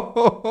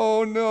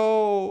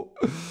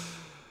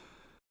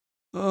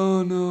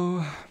 Oh,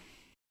 no.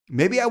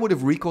 Maybe I would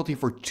have recalled you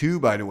for 2,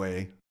 by the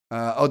way.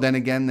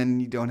 Then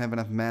you don't have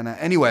enough mana.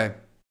 Anyway.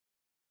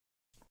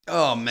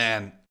 Oh,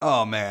 man.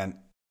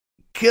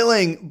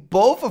 Killing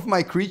both of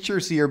my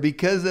creatures here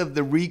because of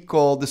the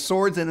recall, the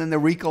swords, and then the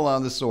recall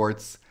on the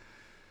swords.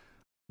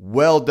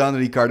 Well done,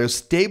 Ricardo.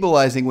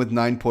 Stabilizing with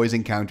 9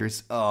 poison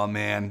counters. Oh,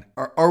 man.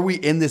 Are we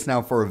in this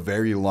now for a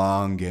very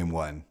long game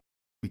 1?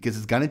 Because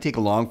it's going to take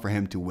long for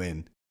him to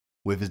win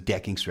with his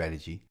decking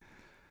strategy.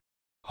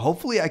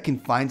 Hopefully I can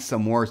find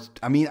some more.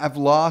 I mean, I've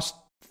lost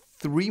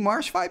 3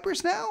 Marsh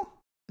Vipers now.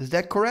 Is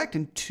that correct?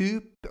 And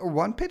 2 or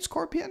 1 Pit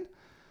Scorpion?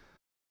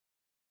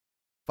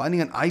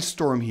 Finding an Ice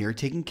Storm here,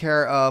 taking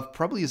care of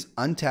probably his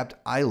untapped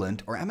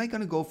island. Or am I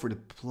going to go for the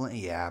play?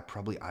 Yeah,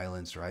 probably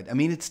islands, right? I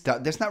mean,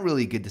 that's not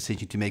really a good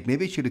decision to make.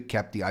 Maybe I should have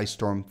kept the Ice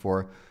Storm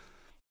for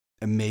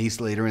a maze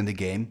later in the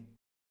game.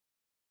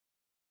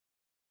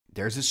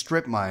 There's a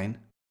Strip Mine.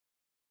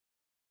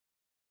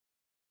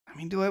 I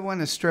mean, do I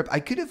want to strip?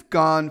 I could have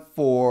gone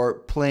for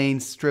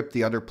plains, strip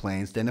the other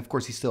plains. Then, of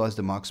course, he still has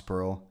the Mox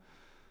Pearl.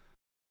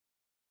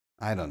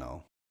 I don't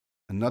know.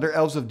 Another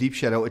Elves of Deep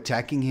Shadow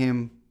attacking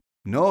him.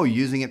 No,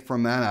 using it for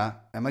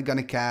mana. Am I going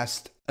to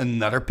cast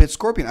another Pit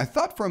Scorpion? I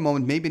thought for a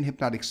moment maybe an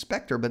Hypnotic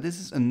Spectre, but this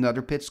is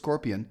another Pit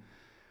Scorpion.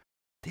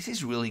 This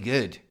is really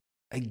good.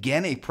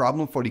 Again, a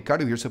problem for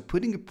Ricardo here. So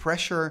putting the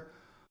pressure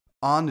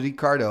on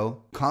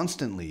Ricardo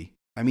constantly.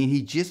 I mean,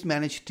 he just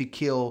managed to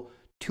kill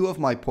 2 of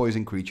my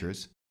poison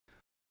creatures,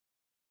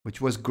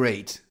 which was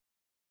great.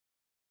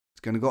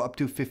 It's going to go up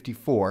to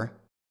 54.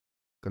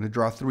 Going to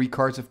draw 3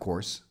 cards, of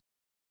course.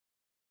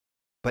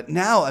 But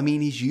now, I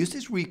mean, he's used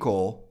his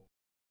recall.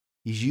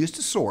 He's used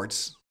the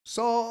swords.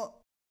 So,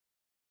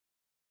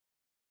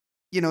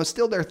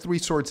 still there are 3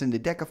 swords in the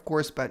deck, of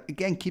course. But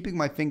again, keeping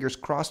my fingers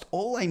crossed,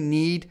 all I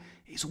need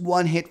is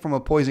 1 hit from a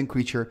poison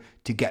creature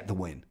to get the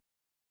win.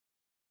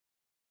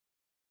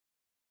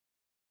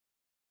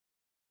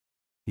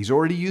 He's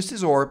already used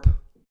his orb.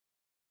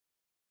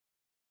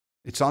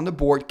 It's on the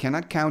board,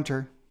 cannot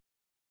counter.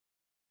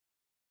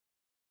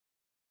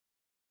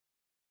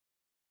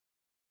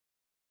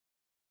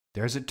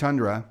 There's a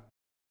Tundra.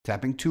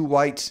 Tapping 2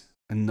 white.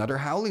 Another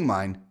Howling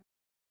Mine.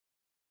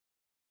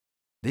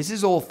 This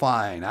is all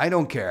fine. I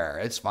don't care.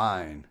 It's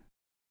fine.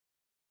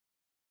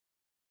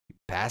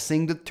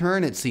 Passing the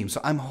turn, it seems.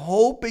 So I'm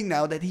hoping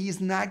now that he's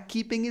not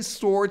keeping his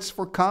swords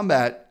for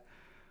combat.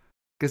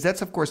 Because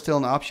that's, of course, still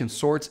an option.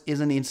 Swords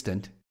is an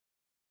instant.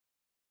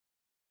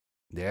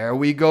 There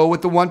we go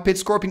with the 1 Pit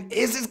Scorpion.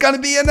 Is this going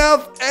to be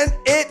enough? And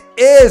it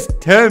is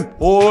 10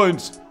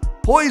 points.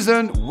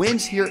 Poison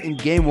wins here in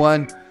game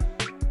 1.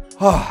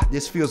 Oh,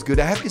 this feels good.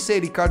 I have to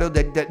say, Ricardo,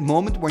 that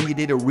moment when you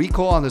did a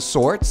recall on the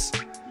swords,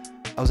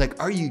 I was like,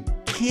 are you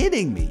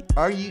kidding me?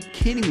 Are you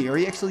kidding me? Are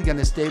you actually going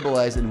to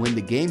stabilize and win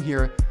the game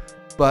here?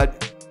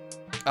 But,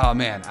 oh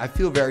man, I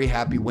feel very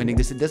happy winning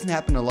this. It doesn't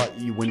happen a lot,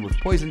 you win with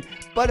poison.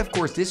 But of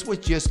course, this was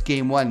just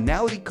game 1.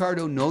 Now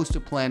Ricardo knows the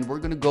plan. We're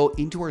going to go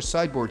into our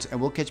sideboards and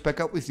we'll catch back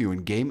up with you in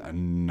game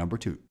number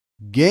 2.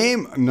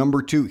 Game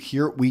number 2,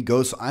 here we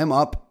go. So I'm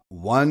up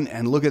 1,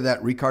 and look at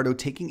that, Ricardo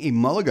taking a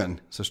mulligan.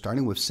 So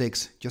starting with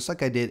 6, just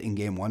like I did in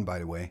game 1, by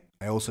the way.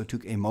 I also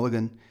took a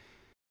mulligan.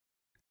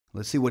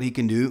 Let's see what he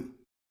can do.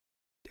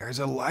 There's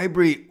a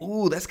library.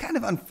 Ooh, that's kind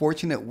of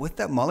unfortunate with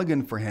that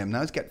mulligan for him.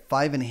 Now he's got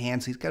 5 in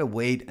hand, so he's got to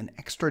wait an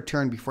extra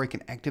turn before he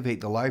can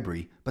activate the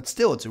library. But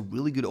still, it's a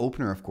really good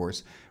opener, of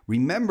course.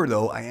 Remember,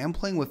 though, I am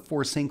playing with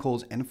 4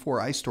 sinkholes and 4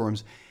 ice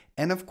storms.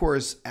 And of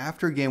course,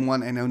 after game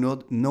 1, I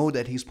now know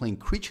that he's playing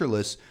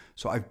creatureless.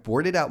 So I've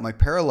boarded out my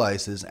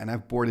paralyzes and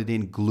I've boarded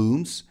in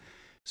glooms.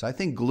 So I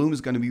think gloom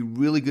is going to be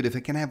really good. If I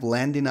can have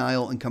land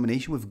denial in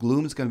combination with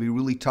gloom, it's going to be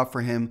really tough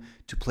for him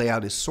to play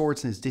out his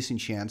swords and his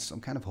disenchants. So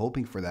I'm kind of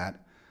hoping for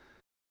that.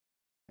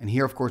 And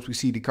here, of course, we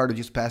see Ricardo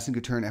just passing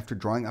a turn after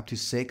drawing up to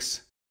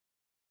 6.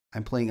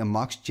 I'm playing a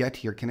Mox Jet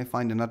here. Can I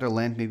find another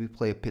land? Maybe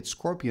play a Pit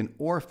Scorpion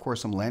or, of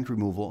course, some land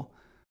removal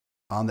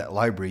on that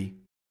library.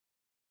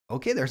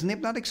 Okay, there's an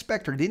Hypnotic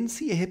Spectre. Didn't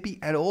see a hippie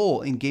at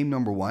all in game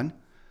number 1.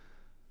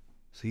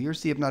 So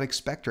here's the Hypnotic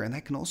Spectre, and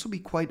that can also be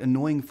quite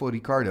annoying for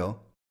Ricardo.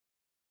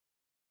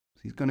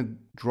 So he's going to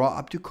draw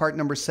up to card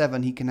number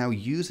 7. He can now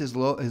use his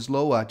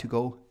Loa to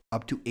go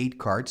up to 8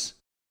 cards.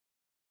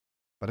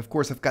 But of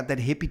course, I've got that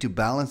hippie to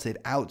balance it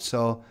out,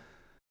 so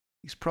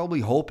he's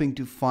probably hoping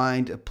to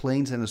find a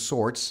plains and a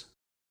swords.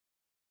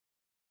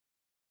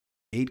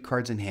 8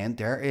 cards in hand.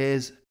 There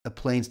is a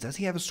plains. Does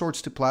he have a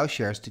swords to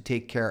plowshares to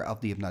take care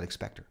of the Hypnotic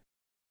Spectre?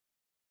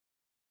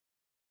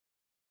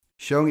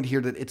 Showing it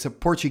here that it's a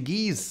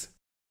Portuguese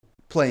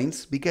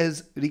plains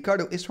because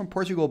Ricardo is from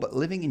Portugal but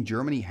living in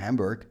Germany,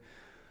 Hamburg.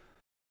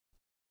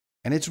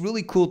 And it's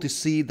really cool to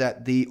see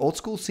that the old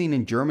school scene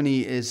in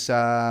Germany is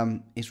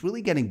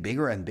really getting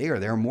bigger and bigger.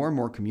 There are more and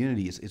more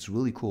communities. It's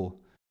really cool.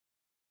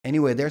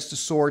 Anyway, there's the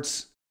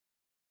swords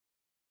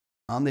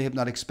on the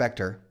Hypnotic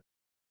Spectre.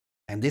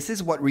 And this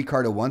is what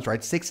Ricardo wants,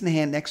 right? 6 in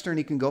hand. Next turn,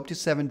 he can go up to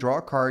 7, draw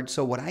a card.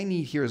 So what I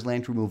need here is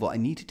land removal. I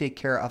need to take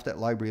care of that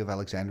Library of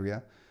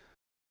Alexandria.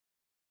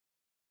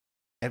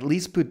 At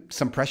least put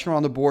some pressure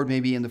on the board,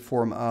 maybe in the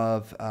form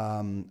of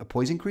a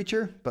poison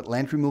creature. But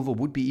land removal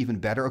would be even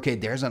better. Okay,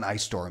 there's an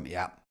Ice Storm,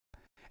 yeah.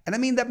 And I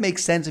mean, that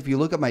makes sense if you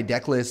look at my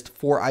deck list.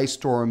 4 Ice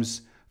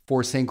Storms,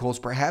 4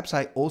 Sinkholes. Perhaps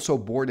I also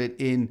boarded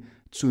in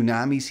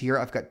Tsunamis here.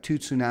 I've got 2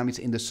 Tsunamis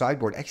in the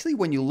sideboard. Actually,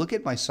 when you look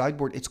at my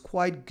sideboard, it's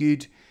quite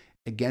good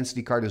against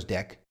Ricardo's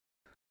deck.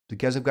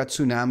 Because I've got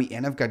Tsunami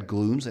and I've got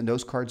Glooms. And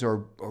those cards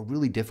are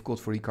really difficult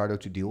for Ricardo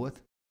to deal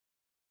with.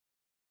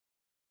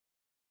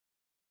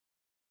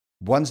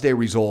 Once they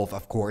resolve,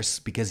 of course,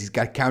 because he's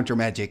got counter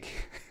magic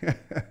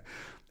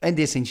and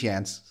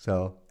disenchants.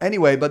 So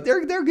anyway, but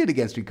they're good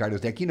against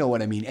Ricardo's deck. You know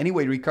what I mean.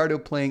 Anyway, Ricardo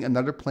playing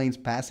another Plains,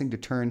 passing the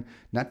turn,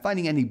 not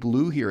finding any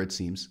blue here, it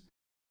seems.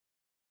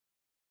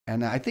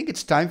 And I think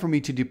it's time for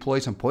me to deploy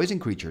some poison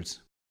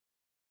creatures.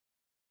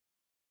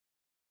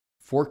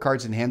 4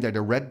 cards in hand there.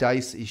 The red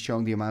dice is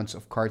showing the amounts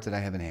of cards that I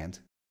have in hand.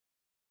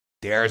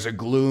 There's a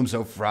Gloom,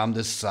 so from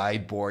the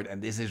sideboard.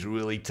 And this is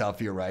really tough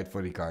here, right,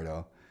 for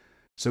Ricardo.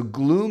 So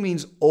Gloom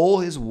means all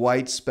his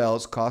white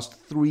spells cost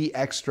 3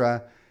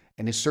 extra,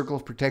 and his Circle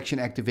of Protection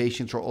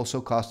activations are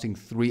also costing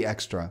 3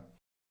 extra.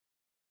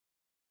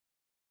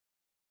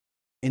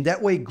 In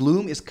that way,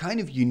 Gloom is kind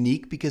of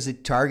unique because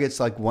it targets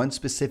like one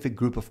specific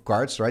group of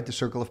cards, right? The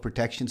Circle of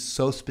Protection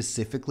so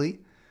specifically.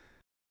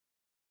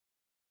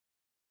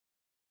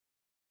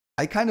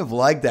 I kind of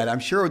like that. I'm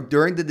sure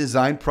during the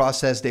design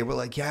process, they were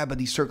like, yeah, but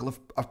these Circle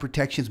of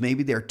Protections,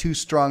 maybe they're too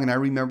strong. And I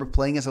remember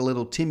playing as a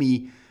little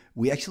Timmy,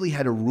 we actually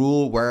had a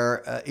rule where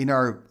in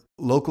our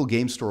local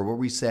game store where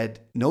we said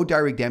no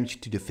direct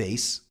damage to the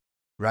face,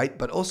 right?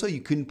 But also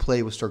you couldn't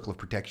play with Circle of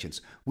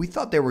Protections. We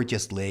thought they were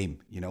just lame.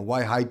 You know,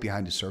 why hide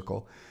behind the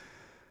circle?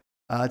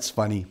 It's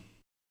funny.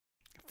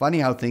 Funny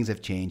how things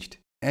have changed.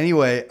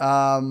 Anyway,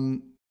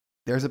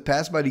 there's a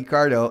pass by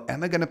Ricardo.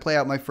 Am I going to play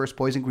out my first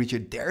poison creature?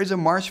 There's a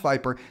Marsh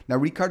Viper. Now,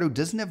 Ricardo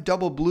doesn't have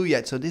double blue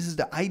yet, so this is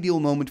the ideal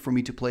moment for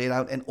me to play it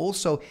out. And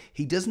also,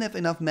 he doesn't have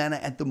enough mana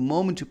at the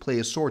moment to play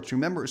a Swords.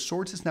 Remember, a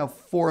Swords is now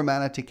 4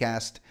 mana to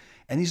cast,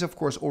 and he's, of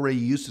course, already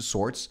used the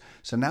Swords.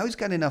 So now he's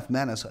got enough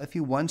mana, so if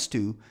he wants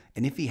to,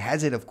 and if he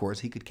has it, of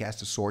course, he could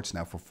cast a Swords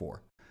now for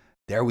 4.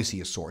 There we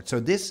see a Sword. So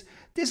this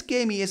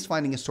game, he is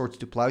finding a Swords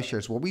to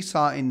Plowshares. What we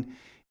saw in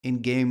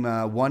game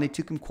 1, it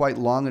took him quite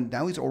long, and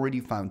now he's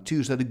already found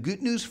 2. So the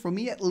good news for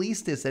me, at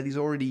least, is that he's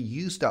already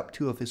used up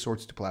 2 of his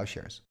Swords to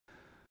Plowshares.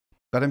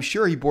 But I'm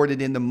sure he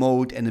boarded in the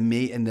Moat and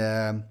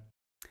the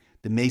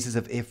Mazes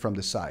of If from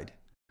the side.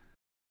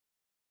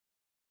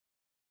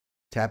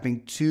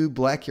 Tapping 2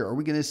 black here. Are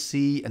we going to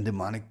see a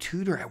Demonic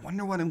Tutor? I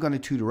wonder what I'm going to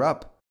tutor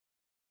up.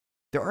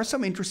 There are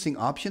some interesting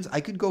options.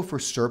 I could go for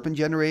Serpent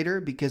Generator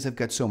because I've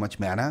got so much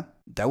mana.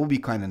 That would be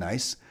kind of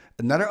nice.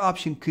 Another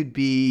option could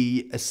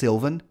be a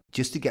Sylvan,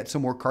 just to get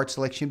some more card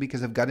selection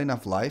because I've got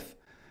enough life.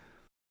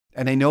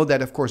 And I know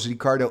that, of course,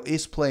 Ricardo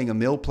is playing a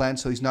mill plan,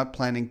 so he's not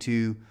planning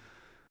to,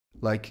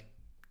 like,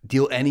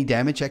 deal any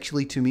damage,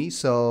 actually, to me.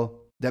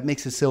 So that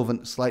makes a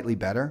Sylvan slightly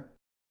better.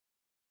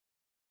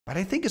 But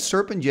I think a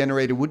Serpent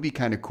Generator would be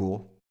kind of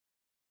cool.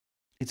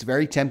 It's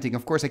very tempting.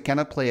 Of course, I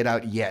cannot play it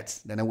out yet.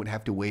 Then I would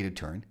have to wait a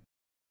turn.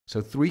 So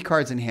 3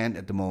 cards in hand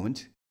at the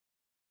moment.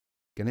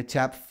 Gonna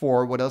tap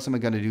 4. What else am I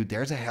gonna do?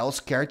 There's a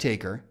Hell's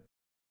Caretaker.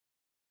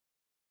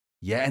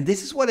 Yeah, and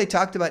this is what I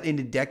talked about in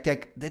the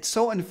deck. That's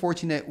so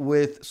unfortunate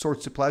with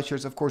Swords to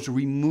Plowshares. Of course,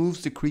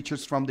 removes the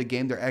creatures from the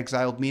game. They're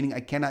exiled, meaning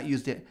I cannot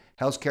use the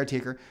Hell's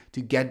Caretaker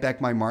to get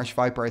back my Marsh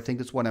Viper. I think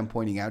that's what I'm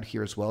pointing out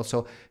here as well.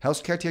 So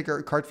Hell's Caretaker,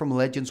 a card from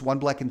Legends, 1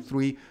 black and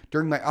 3.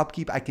 During my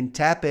upkeep, I can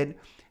tap it,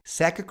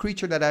 sack a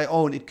creature that I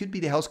own. It could be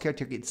the Hell's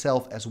Caretaker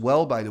itself as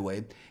well, by the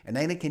way. And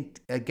then I can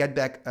get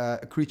back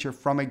a creature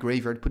from my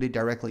graveyard, put it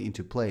directly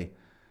into play.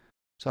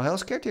 So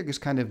Hell's Caretaker is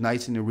kind of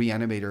nice in a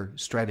Reanimator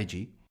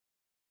strategy.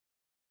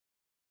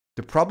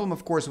 The problem,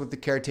 of course, with the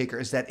Caretaker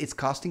is that it's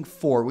costing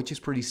 4, which is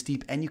pretty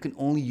steep, and you can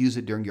only use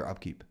it during your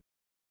upkeep.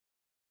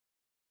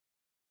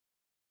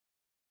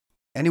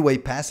 Anyway,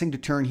 passing the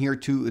turn here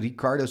to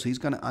Ricardo, so he's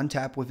going to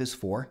untap with his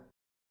 4.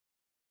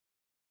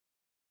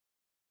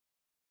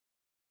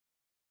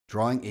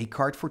 Drawing a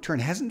card for turn.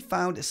 Hasn't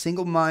found a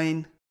single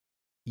mine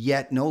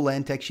yet, no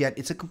land text yet.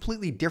 It's a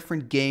completely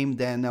different game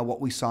than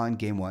what we saw in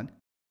game 1.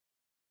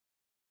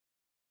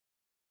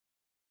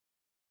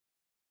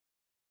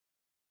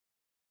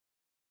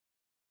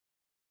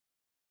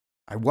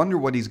 I wonder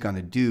what he's going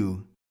to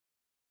do.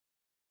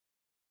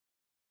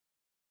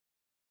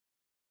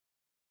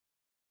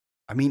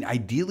 I mean,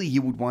 ideally, he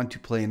would want to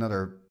play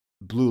another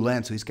blue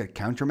land, so he's got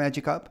counter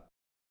magic up.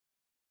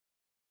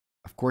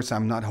 Of course,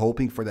 I'm not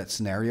hoping for that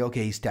scenario.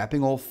 Okay, he's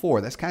tapping all 4.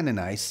 That's kind of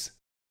nice.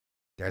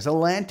 There's a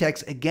land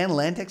text. Again,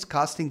 land text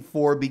costing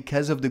 4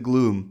 because of the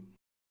Gloom.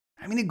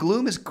 I mean, the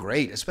Gloom is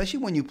great, especially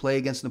when you play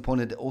against an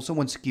opponent that also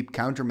wants to keep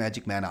counter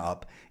magic mana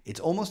up. It's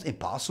almost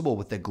impossible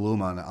with the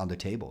Gloom on the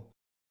table.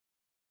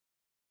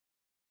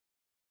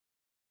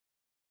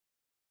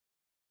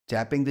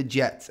 Tapping the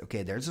Jet.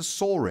 Okay, there's a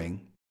Soul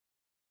Ring.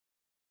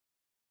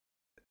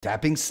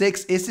 Tapping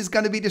 6. Is this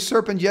going to be the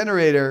Serpent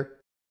Generator?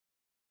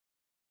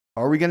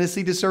 Are we going to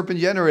see the Serpent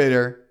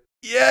Generator?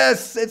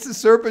 Yes, it's the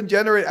Serpent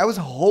Generator. I was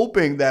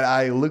hoping that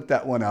I looked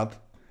that one up.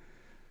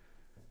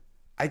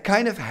 I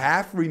kind of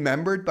half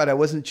remembered, but I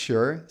wasn't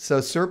sure.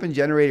 So Serpent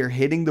Generator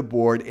hitting the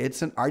board.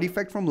 It's an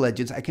artifact from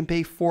Legends. I can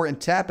pay 4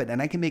 and tap it,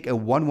 and I can make a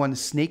 1/1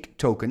 snake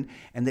token.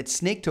 And that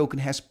snake token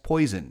has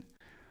poison.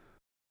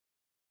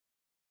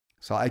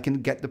 So I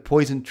can get the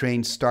poison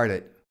train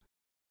started.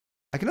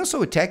 I can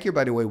also attack here,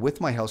 by the way, with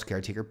my Hell's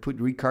Caretaker.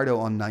 Put Ricardo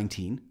on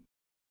 19.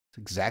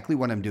 That's exactly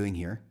what I'm doing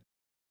here.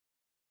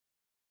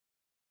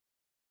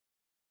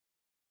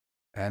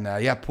 And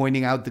yeah,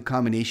 pointing out the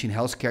combination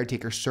Hell's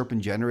Caretaker,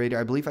 Serpent Generator.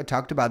 I believe I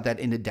talked about that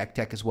in the deck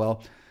tech as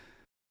well.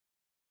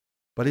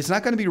 But it's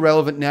not going to be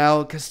relevant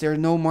now because there are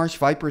no Marsh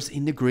Vipers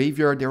in the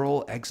graveyard. They're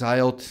all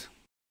exiled.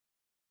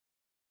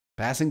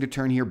 Passing the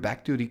turn here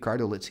back to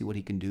Ricardo. Let's see what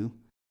he can do.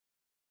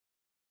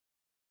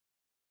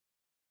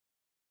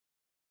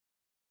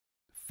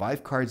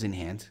 5 cards in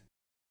hand.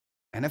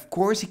 And of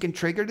course he can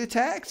trigger the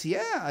tax.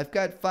 Yeah, I've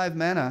got 5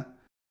 mana.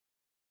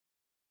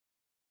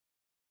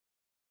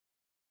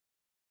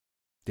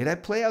 Did I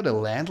play out a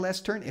land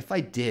last turn? If I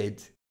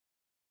did,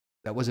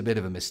 that was a bit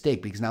of a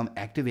mistake because now I'm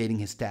activating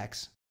his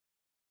tax.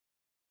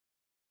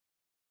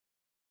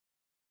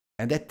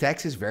 And that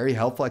tax is very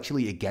helpful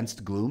actually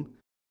against Gloom.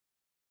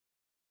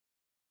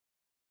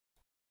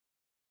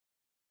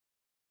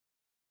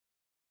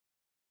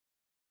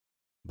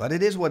 But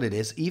it is what it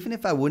is. Even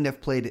if I wouldn't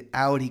have played it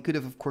out, he could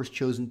have, of course,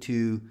 chosen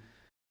to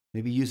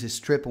maybe use his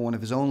strip on one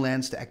of his own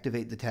lands to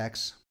activate the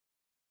tax.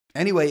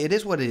 Anyway, it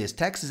is what it is.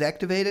 Tax is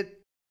activated.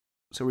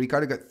 So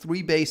Ricardo got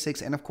 3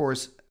 basics and, of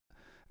course,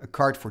 a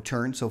card for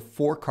turn. So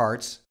 4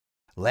 cards.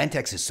 Land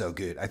tax is so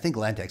good. I think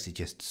land tax is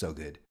just so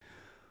good.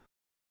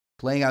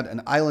 Playing out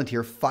an island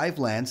here, 5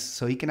 lands.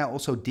 So he can now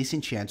also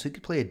disenchant. So he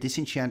could play a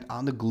disenchant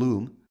on the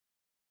Gloom.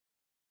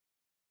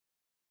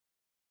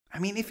 I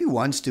mean, if he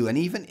wants to, and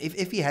even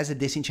if he has a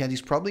disenchant, he's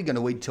probably going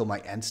to wait until my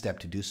end step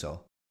to do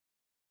so.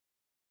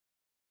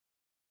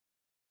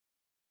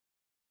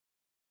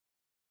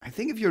 I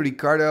think if you're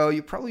Ricardo,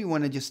 you probably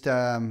want to just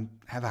have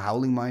a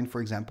Howling Mine,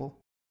 for example.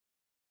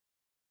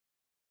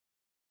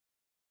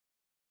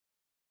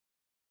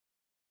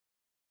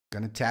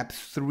 Gonna tap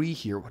 3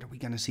 here. What are we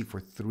gonna see for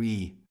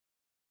 3?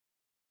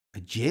 A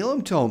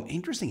Jalem Tome.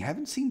 Interesting.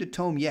 Haven't seen the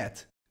tome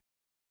yet.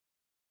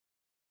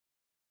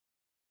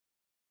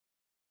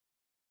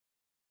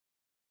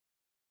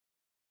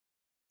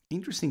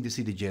 Interesting to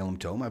see the Jalem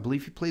Tome. I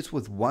believe he plays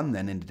with 1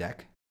 then in the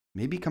deck.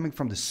 Maybe coming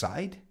from the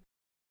side?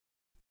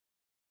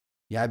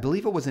 Yeah, I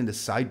believe it was in the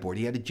sideboard.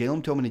 He had a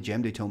Jalem Tome and a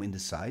Gemde Tome in the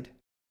side.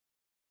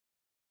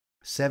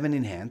 7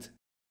 in hand.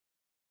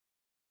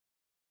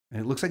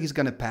 And it looks like he's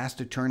going to pass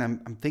the turn.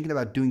 I'm thinking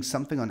about doing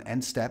something on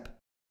end step.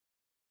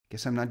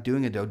 Guess I'm not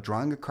doing it though.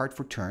 Drawing a card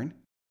for turn.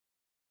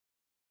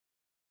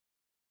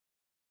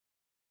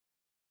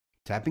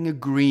 Tapping a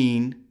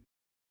green.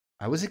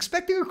 I was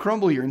expecting a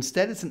crumble here.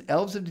 Instead, it's an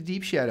Elves of the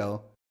Deep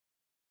Shadow.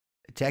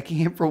 Attacking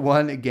him for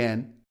 1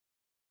 again.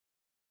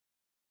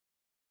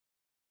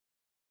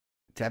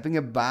 Tapping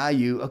a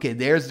Bayou. Okay,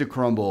 there's the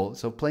crumble.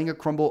 So playing a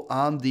crumble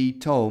on the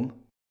tome.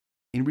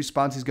 In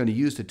response, he's going to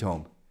use the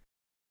tome.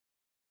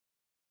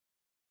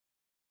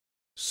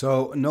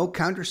 So no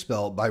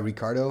counterspell by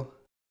Ricardo.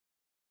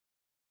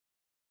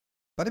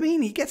 But I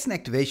mean, he gets an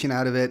activation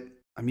out of it.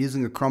 I'm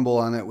using a crumble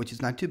on it, which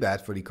is not too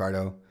bad for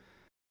Ricardo.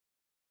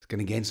 It's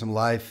going to gain some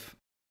life,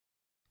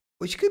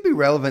 which could be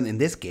relevant in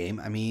this game.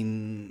 I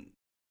mean,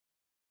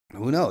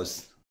 who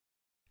knows?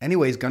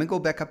 Anyway, he's going to go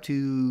back up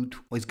to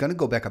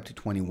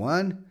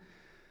 21.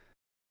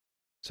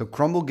 So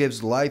crumble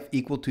gives life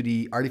equal to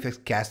the artifact's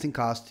casting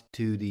cost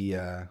to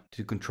the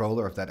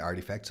controller of that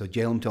artifact. So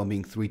Jalem Tome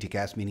being 3 to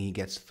cast, meaning he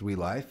gets 3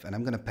 life. And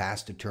I'm going to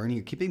pass the turn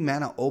here, keeping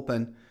mana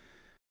open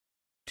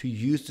to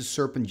use the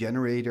Serpent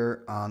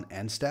Generator on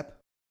end step.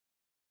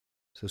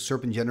 So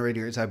Serpent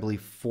Generator is, I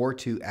believe, 4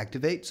 to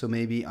activate. So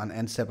maybe on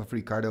end step of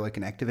Ricardo, I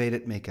can activate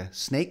it, make a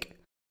snake.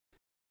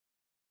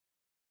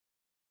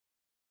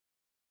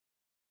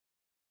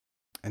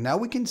 And now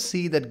we can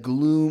see that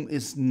Gloom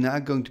is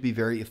not going to be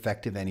very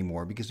effective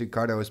anymore because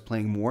Ricardo is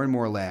playing more and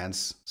more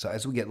lands. So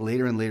as we get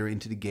later and later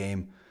into the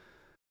game,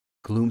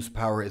 Gloom's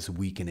power is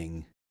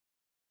weakening.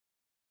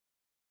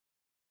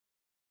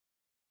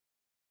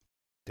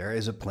 There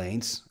is a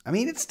Plains. I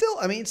mean, it's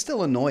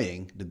still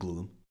annoying, the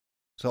Gloom.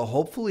 So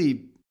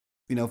hopefully,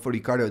 you know, for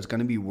Ricardo, it's going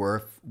to be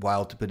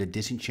worthwhile to put a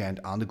disenchant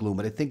on the Gloom.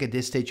 But I think at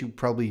this stage, you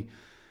probably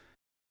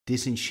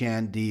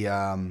disenchant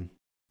the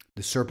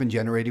Serpent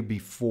Generator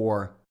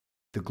before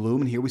the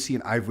Gloom. And here we see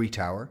an Ivory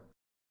Tower.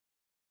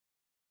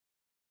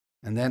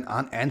 And then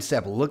on end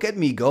step, look at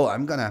me go.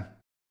 I'm going to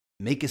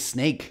make a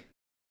snake.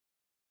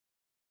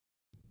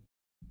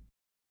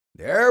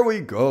 There we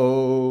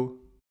go.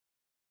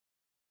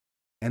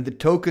 And the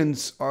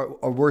tokens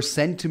were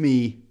sent to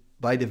me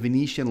by the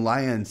Venetian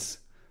Lions.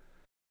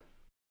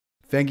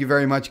 Thank you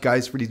very much,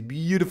 guys, for these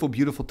beautiful,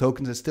 beautiful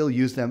tokens. I still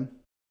use them.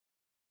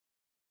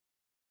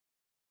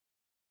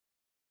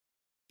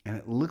 And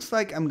it looks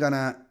like I'm going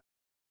to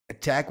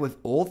attack with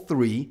all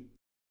 3.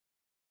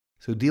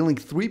 So dealing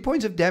 3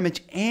 points of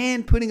damage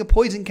and putting a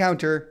poison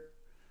counter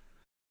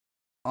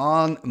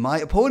on my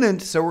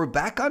opponent. So we're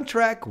back on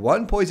track.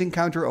 1 poison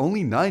counter,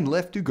 only 9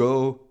 left to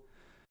go.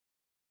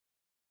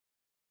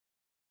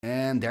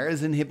 And there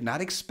is an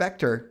Hypnotic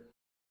Spectre.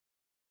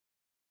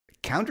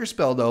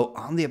 Counterspell, though,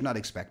 on the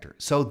Hypnotic Spectre.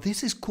 So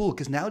this is cool,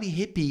 because now the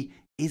hippie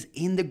is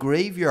in the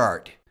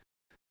graveyard.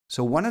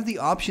 So one of the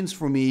options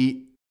for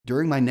me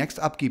during my next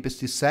upkeep is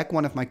to sack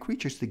one of my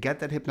creatures to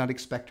get that Hypnotic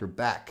Spectre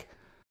back.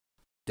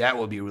 That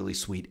would be really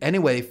sweet.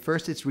 Anyway,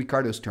 first it's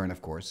Ricardo's turn,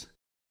 of course.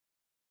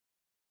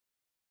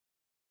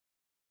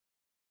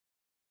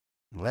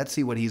 Let's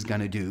see what he's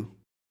going to do.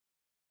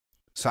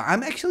 So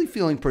I'm actually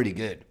feeling pretty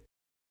good.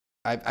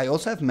 I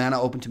also have mana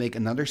open to make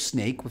another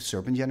snake with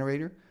Serpent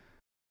Generator.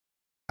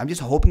 I'm just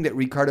hoping that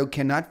Ricardo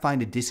cannot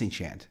find a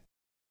disenchant.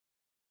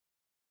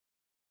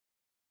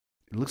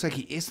 It looks like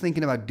he is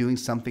thinking about doing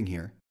something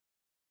here.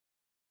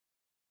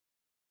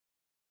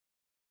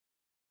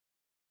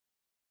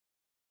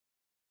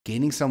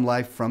 Gaining some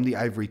life from the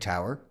Ivory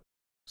Tower.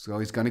 So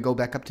he's going to go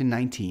back up to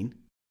 19.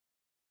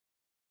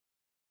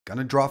 Going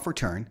to draw for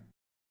turn.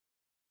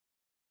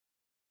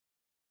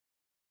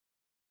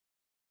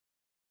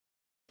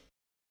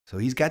 So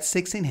he's got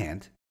 6 in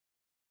hand.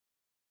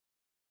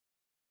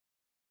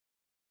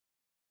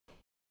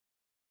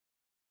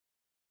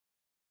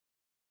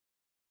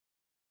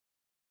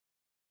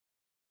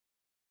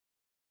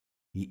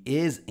 He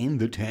is in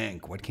the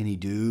tank. What can he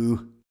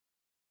do?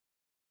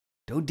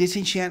 Don't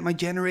disenchant my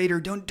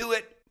generator. Don't do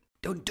it.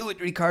 Don't do it,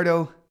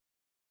 Ricardo.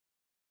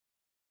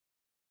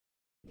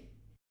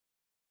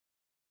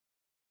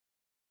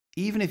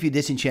 Even if you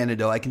disenchant it,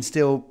 though, I can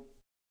still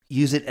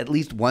use it at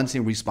least once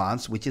in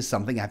response, which is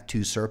something. I have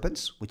 2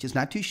 serpents, which is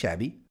not too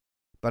shabby.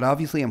 But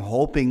obviously, I'm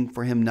hoping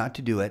for him not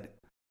to do it.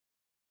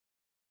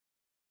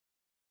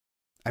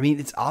 I mean,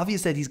 it's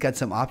obvious that he's got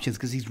some options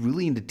because he's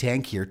really in the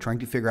tank here, trying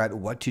to figure out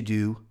what to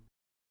do.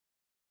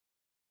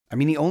 I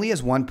mean, he only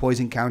has 1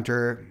 poison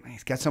counter.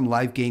 He's got some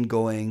life gain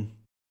going.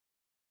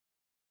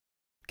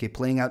 Okay,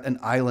 playing out an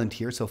island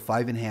here, so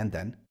 5 in hand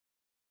then.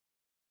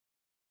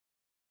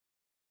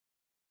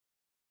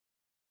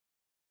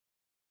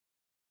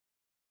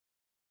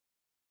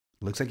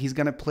 Looks like he's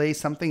going to play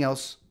something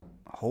else,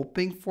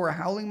 hoping for a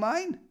Howling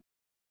Mine.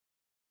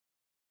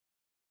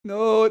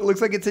 No, it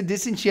looks like it's a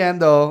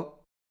disenchant, though.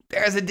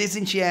 There's a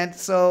disenchant.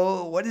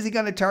 So what is he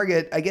going to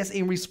target? I guess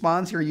in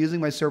response here, using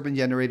my Serpent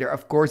Generator.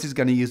 Of course, he's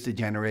going to use the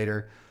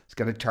generator. He's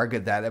going to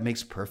target that. That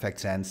makes perfect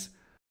sense.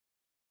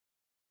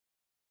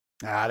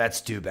 Ah,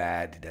 that's too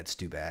bad. That's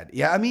too bad.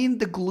 Yeah, I mean,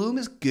 the Gloom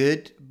is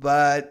good,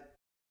 but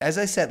as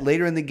I said,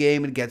 later in the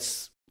game,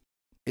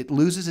 it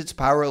loses its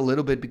power a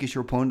little bit because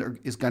your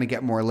opponent is going to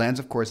get more lands,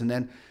 of course. And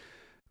then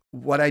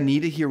what I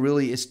needed here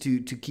really is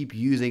to keep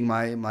using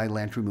my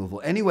land removal.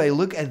 Anyway,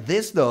 look at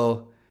this,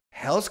 though.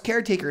 Hell's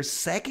Caretaker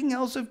sacking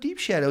Elves of Deep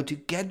Shadow to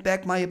get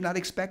back my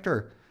Hypnotic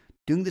Spectre.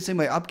 Doing this in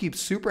my upkeep,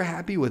 super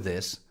happy with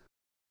this.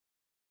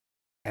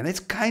 And it's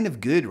kind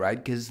of good,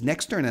 right? Because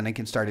next turn then I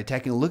can start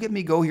attacking. Look at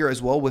me go here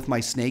as well with my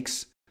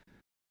snakes.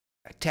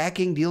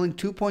 Attacking, dealing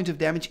 2 points of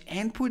damage,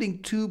 and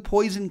putting 2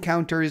 poison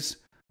counters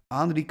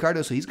on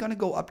Ricardo. So he's going to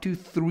go up to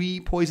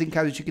 3 poison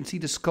counters. You can see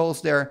the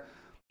skulls there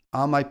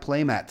on my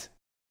playmat.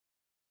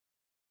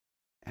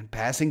 And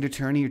passing the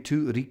turn here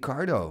to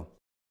Ricardo.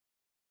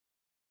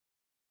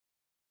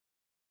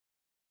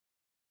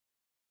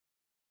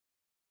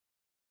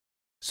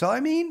 So,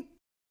 I mean,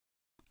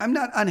 I'm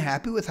not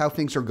unhappy with how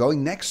things are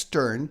going. Next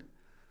turn,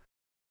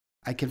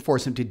 I can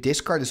force him to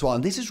discard as well.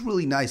 And this is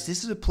really nice.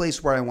 This is a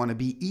place where I want to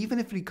be. Even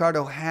if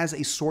Ricardo has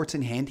a Swords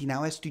in hand, he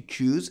now has to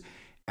choose.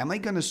 Am I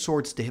going to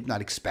Swords the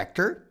Hypnotic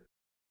Spectre?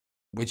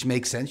 Which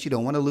makes sense. You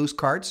don't want to lose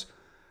cards.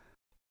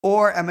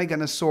 Or am I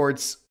going to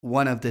Swords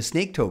one of the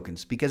Snake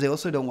tokens? Because I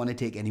also don't want to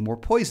take any more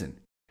poison.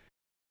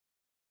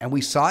 And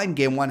we saw in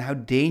game 1 how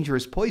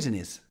dangerous poison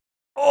is.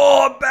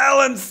 Oh,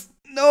 balance!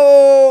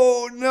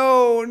 No,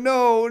 no,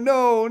 no,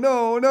 no,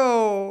 no,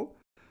 no.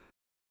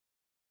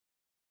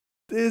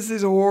 This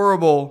is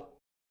horrible.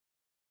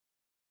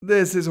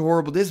 This is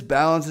horrible. This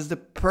balance is the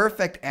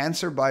perfect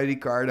answer by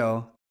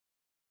Ricardo.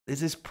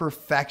 This is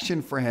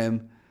perfection for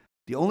him.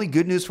 The only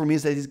good news for me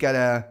is that he's got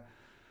to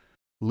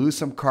lose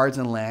some cards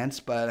and lands.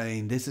 But I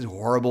mean, this is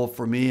horrible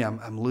for me.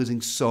 I'm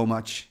losing so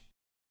much.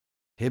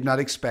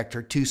 Hypnotic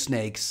Spectre, 2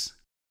 snakes.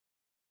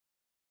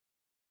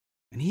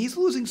 And he's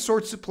losing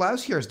Swords to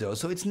Plowshares, though,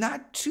 so it's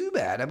not too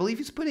bad. I believe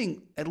he's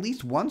putting at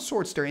least 1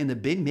 Swordster in the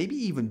bin, maybe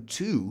even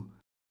 2.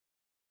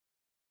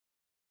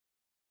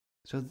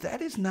 So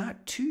that is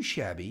not too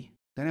shabby.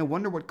 Then I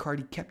wonder what card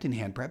he kept in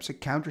hand. Perhaps a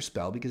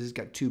Counterspell, because he's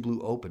got 2 blue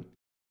open.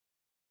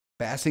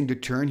 Passing the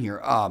turn here.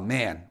 Oh,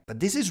 man. But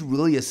this is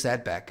really a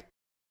setback.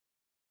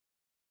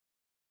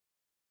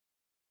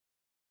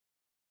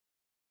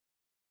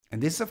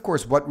 And this is, of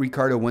course, what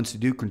Ricardo wants to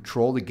do,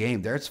 control the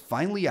game. There's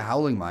finally a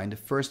Howling Mine, the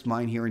first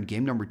mine here in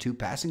game number 2,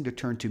 passing the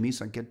turn to me,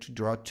 so I get to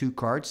draw 2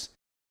 cards.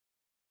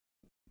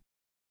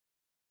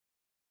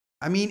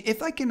 I mean,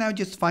 if I can now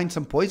just find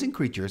some poison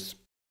creatures,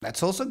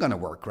 that's also going to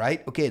work,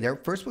 right? Okay, there.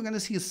 First we're going to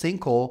see a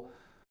sinkhole.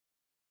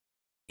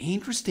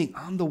 Interesting,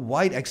 on the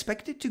white. I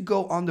expect it to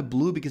go on the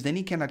blue because then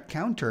he cannot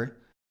counter.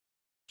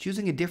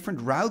 Choosing a different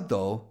route,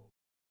 though.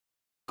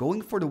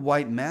 Going for the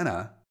white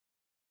mana.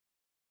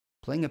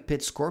 Playing a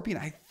Pit Scorpion.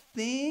 I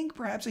think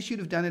perhaps I should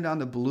have done it on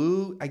the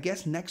blue. I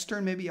guess next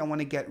turn maybe I want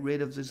to get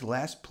rid of this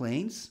last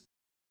plains.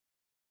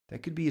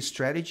 That could be a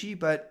strategy,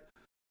 but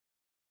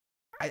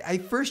I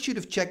first should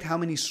have checked how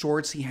many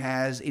swords he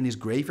has in his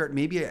graveyard.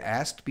 Maybe I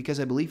asked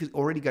because I believe he's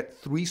already got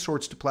 3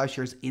 Swords to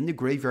Plowshares in the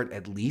graveyard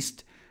at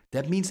least.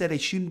 That means that I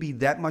shouldn't be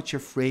that much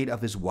afraid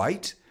of his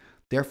white.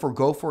 Therefore,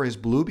 go for his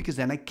blue because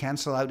then I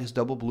cancel out his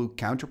double blue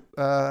counter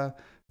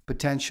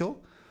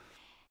potential.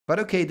 But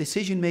okay,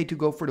 decision made to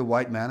go for the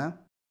white mana.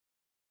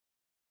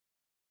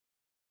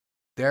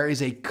 There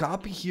is a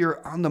copy here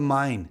on the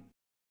mine.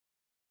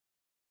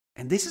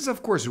 And this is,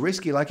 of course,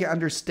 risky. Like, I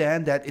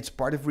understand that it's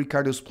part of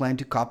Ricardo's plan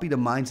to copy the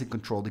mines and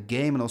control the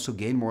game and also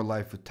gain more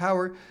life with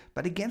tower.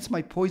 But against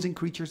my poison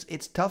creatures,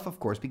 it's tough, of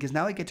course, because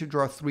now I get to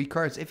draw 3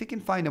 cards. If he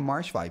can find a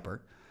Marsh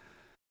Viper,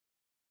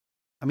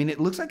 I mean, it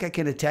looks like I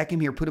can attack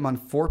him here, put him on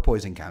 4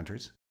 poison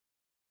counters.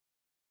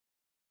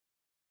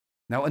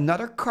 Now,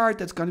 another card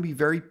that's going to be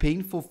very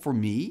painful for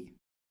me.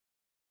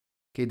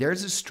 Okay,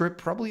 there's a strip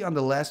probably on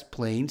the last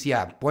plains.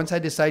 Yeah, once I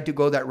decide to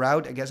go that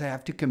route, I guess I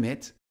have to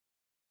commit.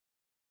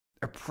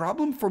 A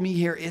problem for me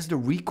here is the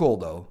recall,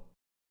 though.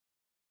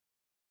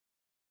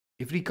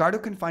 If Ricardo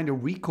can find a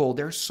recall,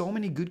 there are so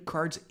many good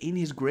cards in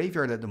his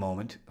graveyard at the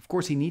moment. Of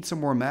course, he needs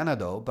some more mana,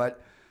 though.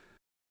 But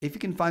if he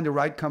can find the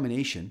right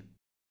combination.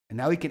 And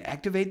now he can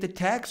activate the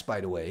tax,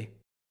 by the way.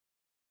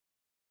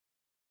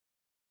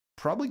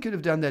 Probably could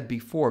have done that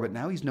before, but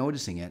now he's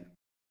noticing it.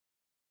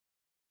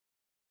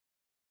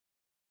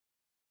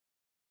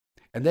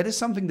 And that is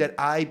something that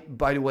I,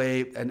 by the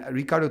way, and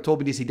Ricardo told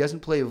me this, he doesn't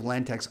play with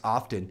land tax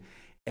often.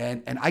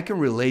 And I can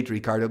relate,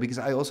 Ricardo, because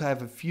I also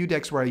have a few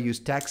decks where I use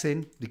tax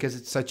in, because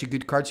it's such a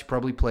good card, you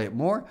probably play it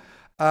more.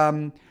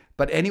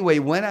 But anyway,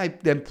 when I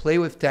then play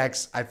with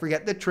tax, I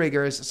forget the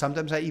triggers.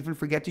 Sometimes I even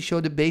forget to show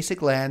the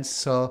basic lands.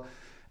 So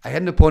I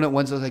had an opponent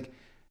once, I was like,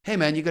 hey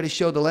man, you got to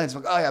show the lands.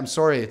 I'm like, oh, yeah, I'm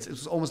sorry. It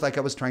was almost like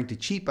I was trying to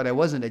cheat, but I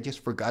wasn't. I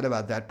just forgot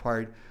about that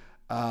part.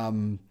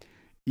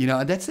 You know,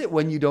 and that's it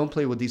when you don't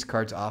play with these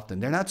cards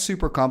often. They're not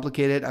super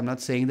complicated. I'm not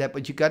saying that,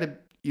 but you got to,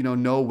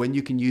 know when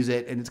you can use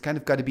it. And it's kind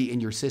of got to be in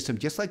your system.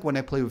 Just like when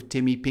I play with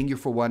Timmy, ping you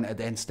for 1 at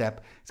the end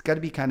step. It's got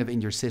to be kind of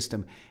in your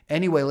system.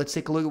 Anyway, let's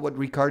take a look at what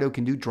Ricardo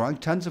can do. Drawing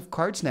tons of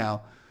cards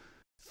now.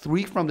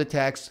 3 from the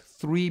tax,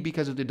 3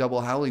 because of the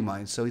double Howling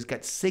Mines. So he's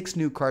got 6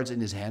 new cards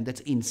in his hand.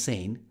 That's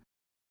insane.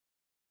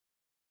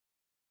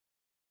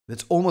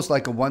 That's almost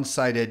like a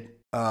one-sided,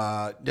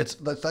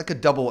 that's like a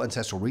double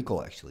Ancestral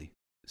Recall, actually.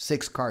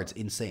 6 cards,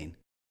 insane.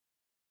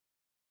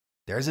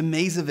 There's a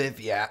Maze of If,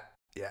 yeah.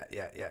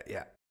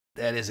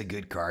 That is a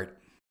good card.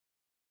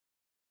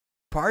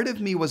 Part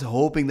of me was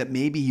hoping that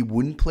maybe he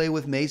wouldn't play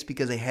with Maze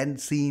because I hadn't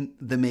seen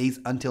the Maze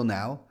until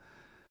now.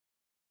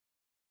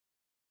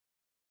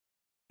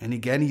 And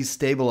again, he's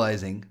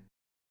stabilizing.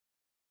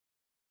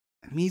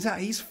 I mean,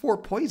 he's 4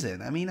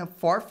 poison. I mean, I'm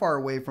far, far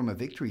away from a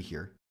victory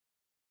here.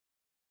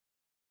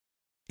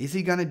 Is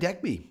he going to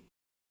deck me?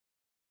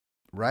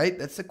 Right?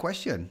 That's the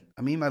question.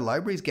 I mean, my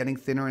library is getting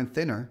thinner and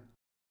thinner.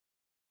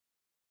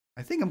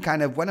 I think I'm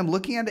kind of, when I'm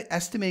looking at it,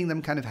 estimating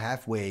them kind of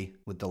halfway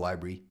with the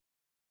library.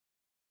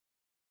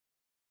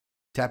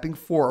 Tapping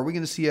 4. Are we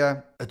going to see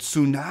a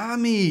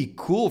tsunami?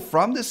 Cool.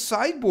 From the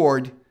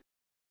sideboard.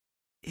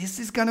 Is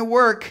this going to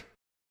work?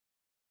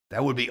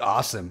 That would be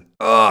awesome.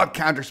 Oh,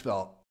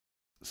 counterspell.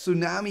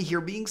 Tsunami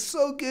here being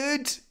so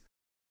good.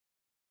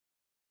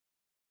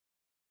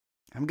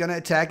 I'm going to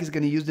attack. He's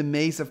going to use the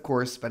mace, of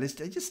course, but I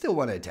just still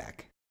want to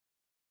attack.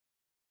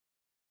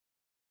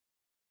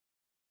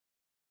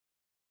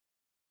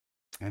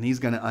 And he's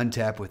going to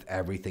untap with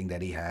everything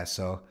that he has.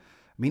 So,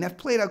 I mean, I've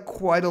played out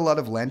quite a lot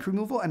of land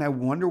removal, and I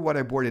wonder what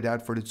I boarded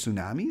out for the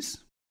tsunamis.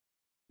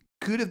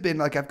 Could have been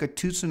like I've got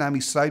 2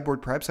 tsunamis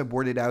sideboard. Perhaps I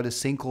boarded out a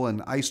Sinkhole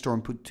and Ice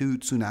Storm, put 2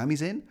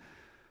 tsunamis in.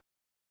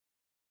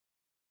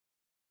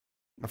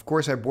 Of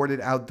course, I boarded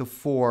out the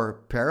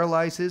 4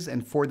 paralyzes,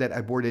 and for that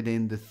I boarded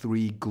in the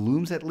 3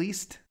 glooms at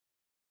least.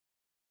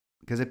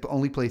 Because I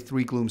only play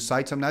 3 gloom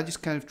sites. I'm now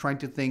just kind of trying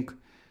to think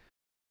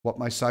what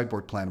my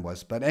sideboard plan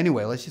was. But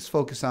anyway, let's just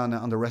focus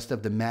on the rest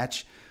of the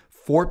match.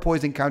 4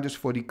 poison counters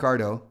for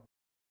Ricardo.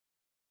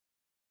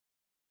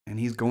 And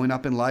he's going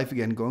up in life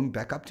again, going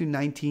back up to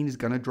 19. He's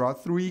going to draw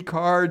 3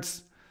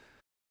 cards.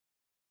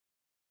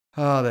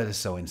 Oh, that is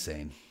so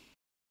insane.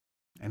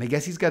 And I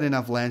guess he's got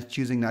enough lands,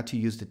 choosing not to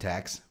use the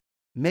tax.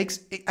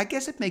 I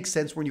guess it makes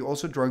sense when you're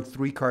also drawing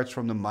 3 cards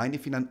from the mine.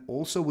 If you then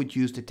also would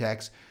use the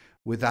tax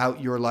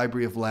without your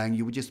library of land,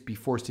 you would just be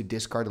forced to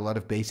discard a lot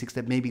of basics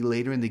that maybe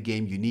later in the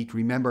game you need.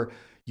 Remember,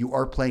 you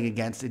are playing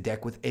against a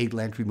deck with 8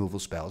 land removal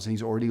spells, and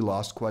he's already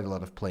lost quite a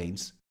lot of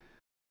planes.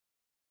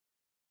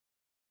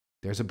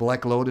 There's a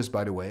Black Lotus,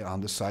 by the way,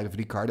 on the side of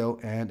Ricardo,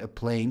 and a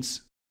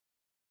planes.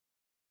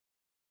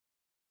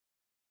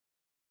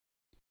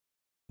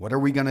 What are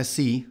we going to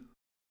see?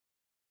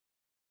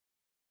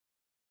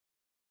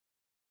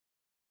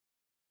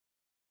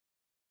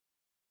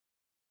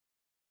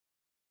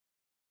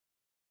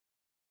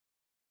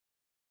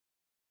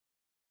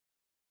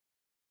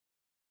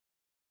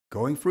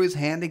 Going for his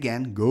hand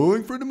again,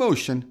 going for the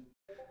motion.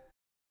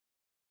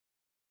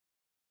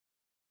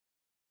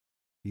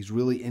 He's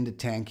really in the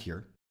tank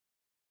here.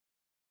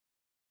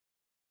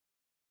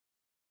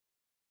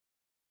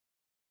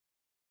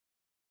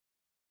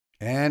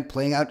 And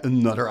playing out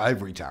another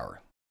Ivory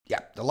Tower. Yeah,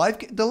 the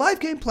live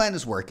game plan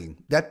is working.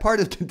 That part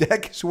of the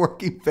deck is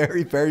working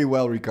very, very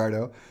well,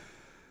 Ricardo.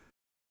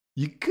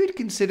 You could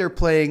consider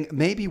playing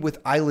maybe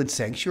with Island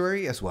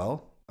Sanctuary as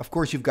well. Of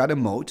course, you've got a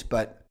moat,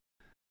 but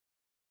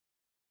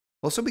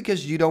also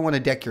because you don't want to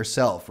deck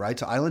yourself, right?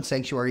 So Island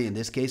Sanctuary in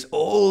this case.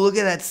 Oh, look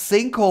at that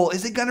sinkhole.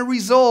 Is it going to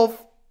resolve?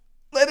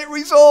 Let it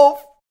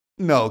resolve.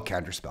 No,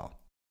 counterspell.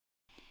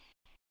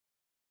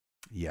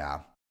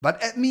 Yeah. But,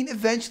 I mean,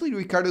 eventually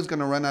Ricardo's going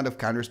to run out of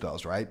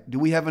counterspells, right? Do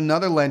we have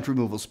another land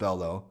removal spell,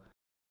 though?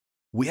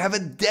 We have a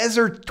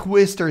Desert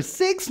Twister.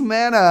 6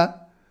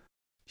 mana.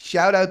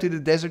 Shout out to the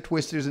Desert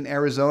Twisters in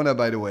Arizona,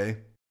 by the way.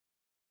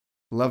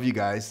 Love you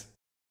guys.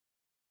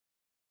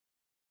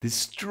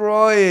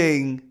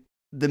 Destroying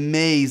the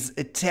maze,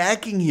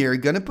 attacking here.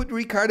 Gonna put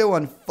Ricardo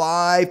on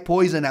 5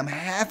 poison. I'm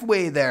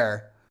halfway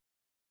there.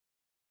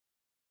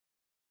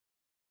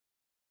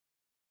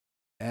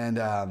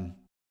 And,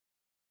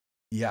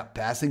 yeah,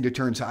 passing the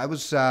turn. So I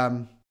was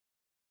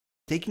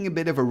taking a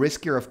bit of a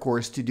risk here, of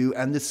course, to do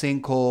and the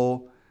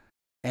sinkhole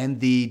and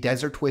the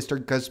Desert Twister,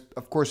 because,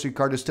 of course,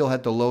 Ricardo still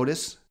had the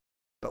Lotus.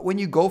 But when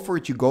you go for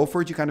it, you go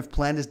for it. You kind of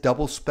plan this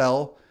double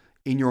spell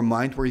in your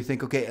mind where you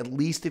think, okay, at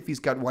least if he's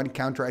got 1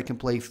 counter, I can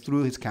play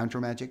through his counter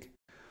magic.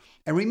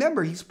 And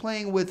remember, he's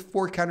playing with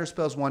 4 counter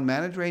spells, 1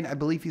 mana drain. I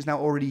believe he's now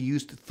already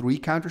used 3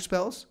 counter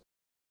spells.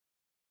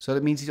 So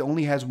that means he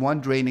only has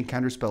 1 drain and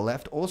counter spell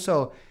left.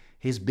 Also,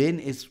 his bin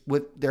is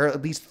there are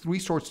at least 3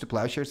 Swords to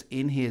Plowshares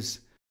in his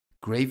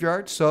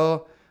graveyard.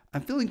 So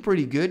I'm feeling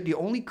pretty good. The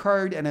only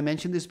card, and I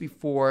mentioned this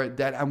before,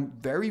 that I'm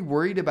very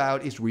worried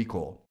about is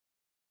Recall.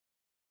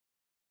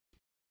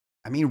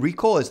 I mean,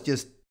 Recall is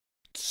just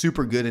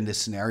super good in this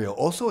scenario.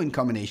 Also in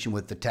combination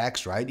with the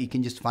tax, right? You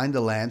can just find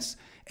the lands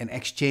and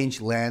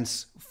exchange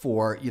lands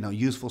for,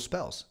 useful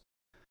spells.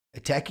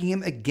 Attacking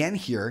him again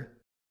here.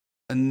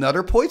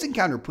 Another poison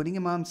counter, putting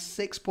him on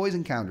 6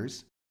 poison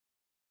counters.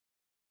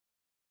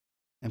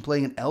 And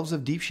playing an Elves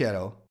of Deep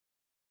Shadow.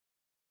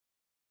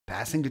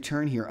 Passing the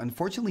turn here.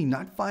 Unfortunately,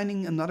 not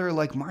finding another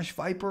like Marsh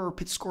Viper or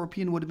Pit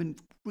Scorpion would have been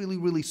really,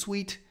 really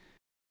sweet.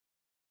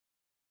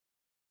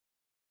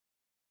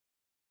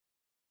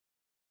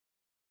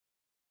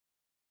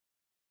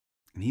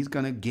 And he's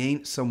going to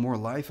gain some more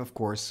life, of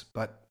course,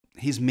 but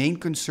his main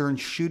concern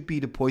should be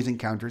the poison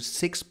counters,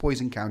 6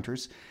 poison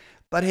counters.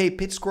 But hey,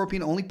 Pit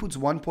Scorpion only puts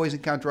 1 poison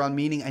counter on,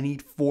 meaning I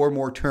need 4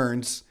 more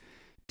turns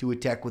to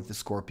attack with the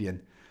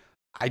Scorpion.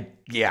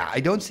 I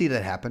don't see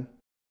that happen.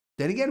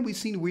 Then again, we've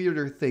seen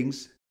weirder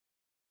things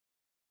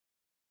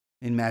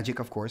in Magic,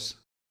 of course.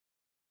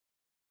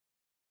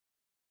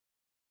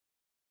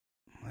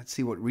 Let's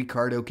see what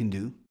Ricardo can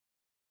do.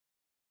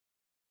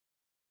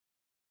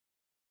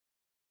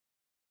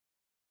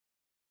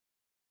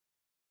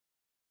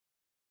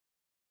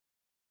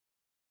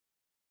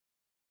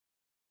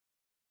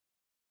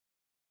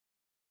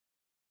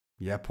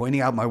 Yeah, pointing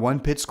out my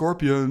 1 Pit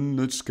Scorpion.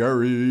 It's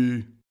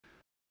scary.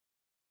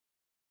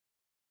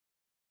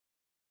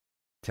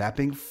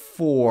 Tapping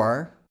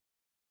 4.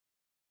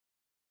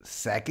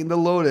 Sacking the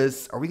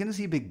Lotus. Are we going to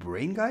see a big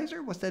Brain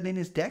Geyser? Was that in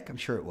his deck? I'm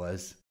sure it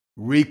was.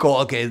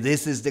 Recall. Okay,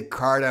 this is the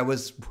card I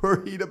was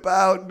worried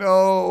about.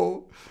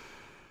 No.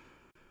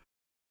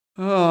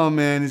 Oh,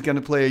 man. He's going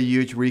to play a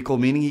huge Recall,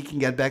 meaning he can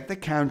get back the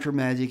counter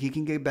magic. He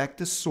can get back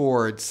the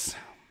swords.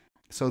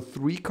 So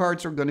 3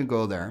 cards are going to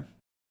go there.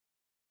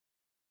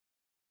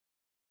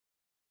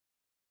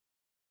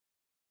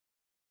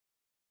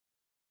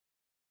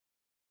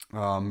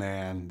 Oh,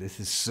 man,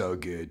 this is so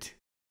good.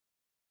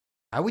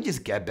 I would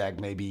just get back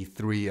maybe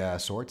 3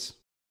 swords.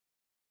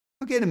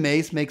 Okay, the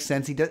maze makes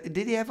sense. Did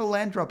he have a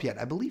land drop yet?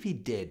 I believe he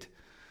did.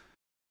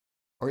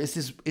 Or is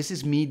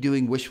this me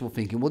doing wishful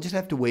thinking? We'll just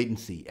have to wait and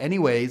see.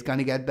 Anyway, he's going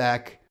to get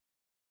back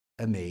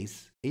a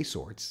maze, a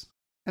swords,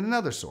 and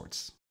another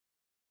swords.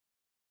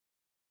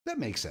 That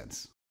makes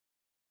sense.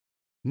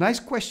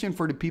 Nice question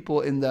for the people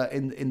in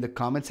the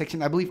comment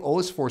section. I believe all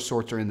his 4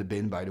 swords are in the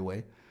bin, by the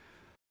way.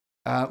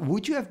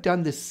 Would you have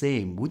done the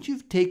same? Would you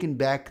have taken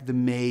back the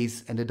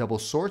maze and the double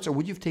swords, or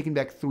would you have taken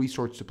back 3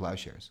 Swords to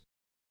Plowshares?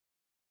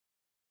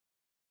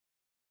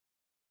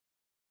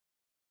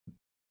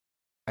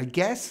 I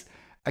guess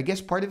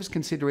part of his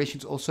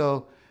considerations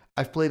also,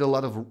 I've played a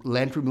lot of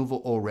land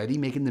removal already,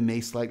 making the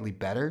maze slightly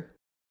better.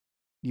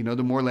 You know,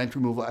 the more land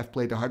removal I've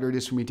played, the harder it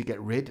is for me to get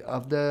rid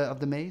of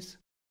the maze.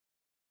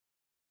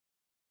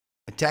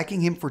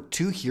 Attacking him for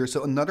 2 here,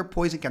 so another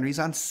poison counter. He's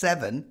on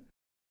 7.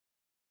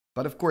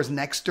 But of course,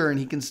 next turn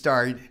he can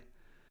start.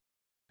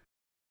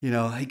 You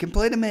know, he can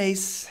play the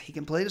mace. He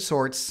can play the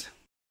swords.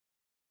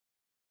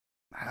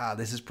 Ah,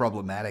 this is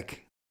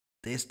problematic.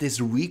 This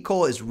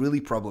recall is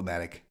really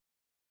problematic.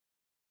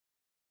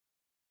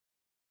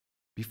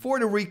 Before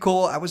the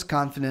recall, I was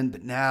confident,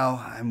 but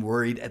now I'm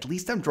worried. At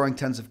least I'm drawing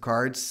tons of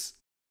cards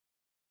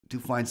to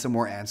find some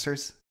more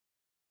answers.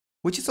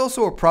 Which is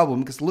also a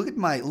problem, because look at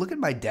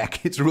my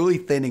deck. It's really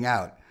thinning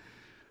out.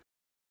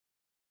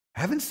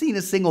 I haven't seen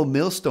a single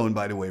Millstone,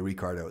 by the way,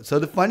 Ricardo. So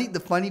the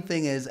funny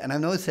thing is, and I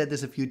know I said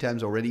this a few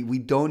times already, we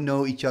don't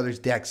know each other's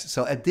decks.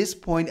 So at this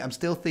point, I'm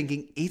still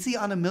thinking, is he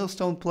on a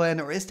Millstone plan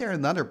or is there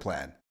another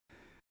plan?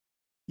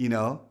 You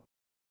know?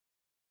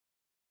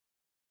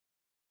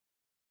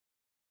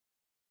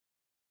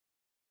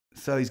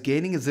 So he's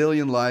gaining a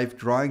zillion life,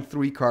 drawing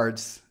 3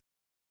 cards.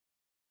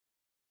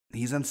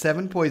 He's on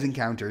 7 poison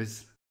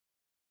counters.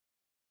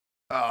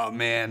 Oh,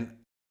 man.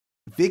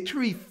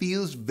 Victory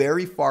feels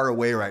very far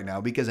away right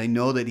now because I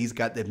know that he's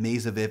got the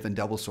Maze of If and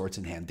double swords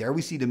in hand. There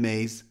we see the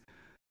maze.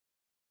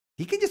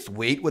 He can just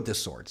wait with the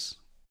swords.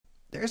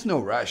 There's no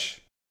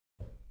rush.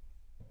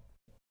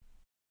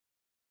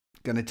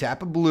 Gonna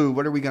tap a blue.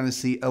 What are we gonna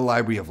see? A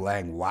Library of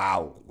Lang.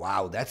 Wow.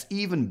 Wow. That's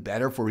even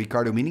better for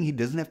Ricardo, meaning he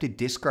doesn't have to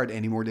discard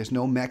anymore. There's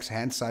no max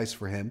hand size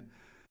for him.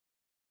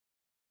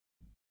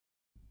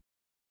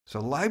 So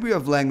Library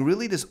of Lang,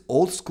 really this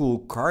old school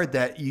card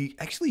that you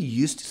actually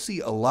used to see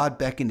a lot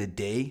back in the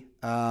day,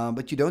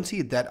 but you don't see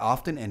it that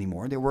often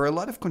anymore. There were a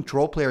lot of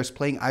control players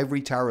playing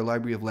Ivory Tower,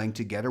 Library of Lang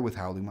together with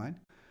Howling Mine.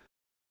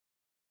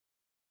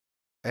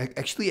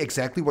 Actually,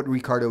 exactly what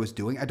Ricardo is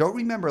doing. I don't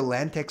remember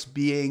land text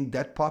being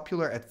that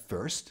popular at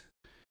first.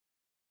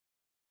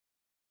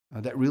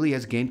 That really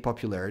has gained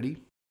popularity.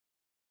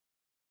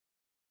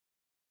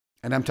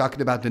 And I'm talking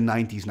about the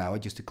 90s now,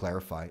 just to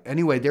clarify.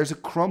 Anyway, there's a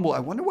crumble. I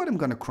wonder what I'm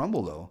going to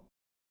crumble, though.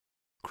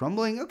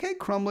 Crumbling. Okay,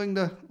 crumbling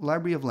the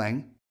Library of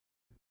Lang.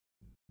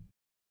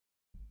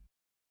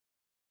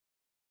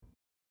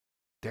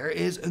 There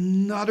is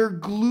another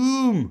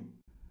Gloom.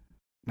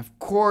 And of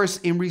course,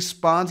 in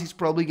response, he's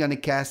probably going to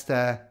cast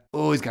a...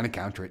 Oh, he's going to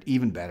counter it.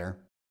 Even better.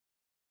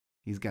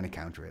 He's going to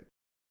counter it.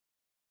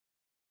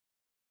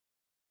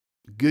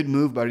 Good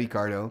move by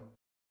Ricardo.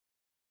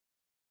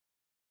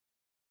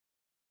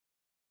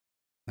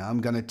 Now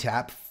I'm going to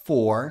tap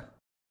 4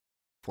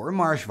 for a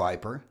Marsh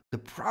Viper. The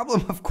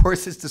problem, of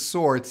course, is the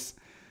swords.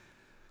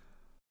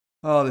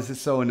 Oh, this is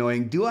so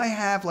annoying. Do I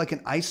have like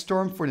an Ice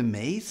Storm for the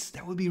mace?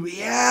 That would be...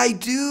 Yeah, I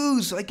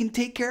do! So I can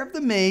take care of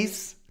the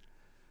mace.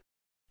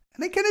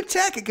 And I can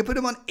attack. I can put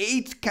him on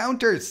 8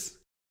 counters.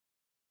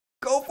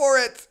 Go for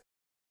it!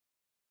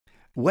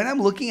 When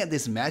I'm looking at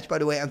this match, by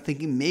the way, I'm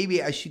thinking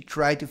maybe I should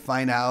try to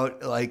find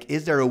out, like,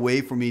 is there a way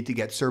for me to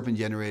get Serpent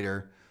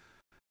Generator,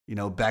 you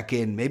know, back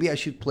in? Maybe I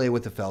should play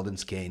with the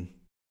Felden's Cane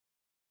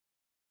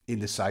in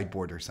the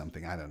sideboard or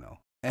something. I don't know.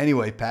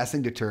 Anyway,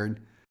 passing the turn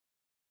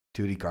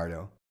to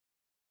Ricardo.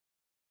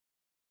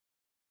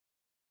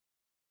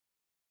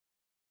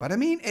 But I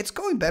mean, it's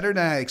going better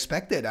than I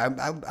expected.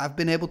 I've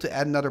been able to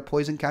add another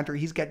poison counter.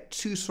 He's got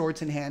 2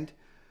 swords in hand,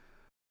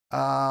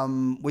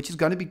 which is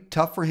going to be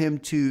tough for him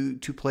to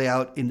play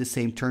out in the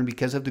same turn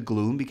because of the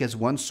Gloom, because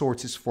 1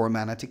 sword is 4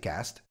 mana to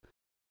cast.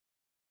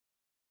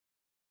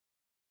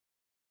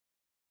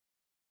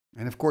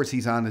 And of course,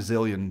 he's on a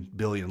zillion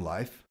billion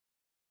life.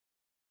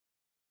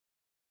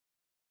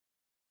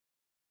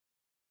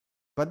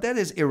 But that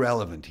is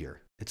irrelevant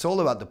here. It's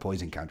all about the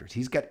poison counters.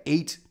 He's got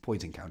 8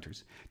 poison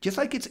counters. Just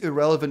like it's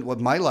irrelevant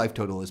what my life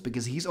total is,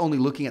 because he's only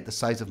looking at the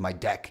size of my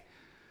deck.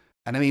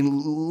 And I mean,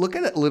 look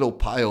at that little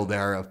pile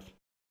there of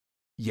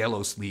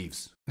yellow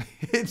sleeves.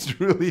 It's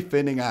really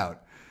thinning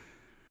out.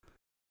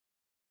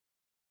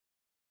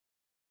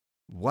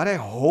 What I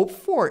hope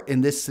for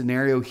in this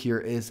scenario here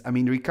is, I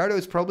mean, Ricardo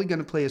is probably going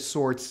to play his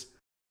swords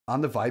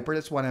on the Viper.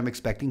 That's what I'm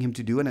expecting him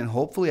to do. And then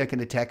hopefully I can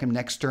attack him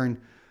next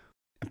turn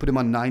and put him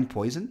on 9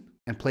 poison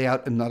and play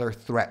out another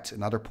threat,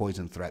 another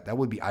poison threat. That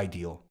would be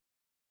ideal.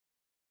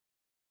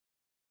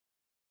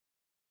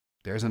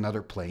 There's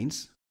another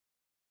Plains.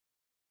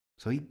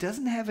 So he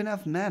doesn't have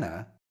enough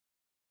mana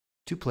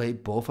to play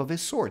both of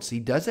his swords. He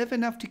does have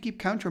enough to keep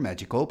counter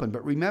magic open,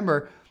 but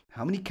remember,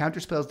 how many counter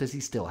spells does he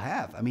still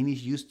have? I mean,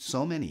 he's used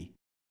so many.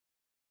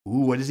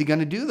 Ooh, what is he going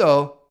to do,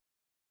 though?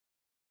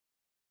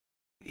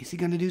 Is he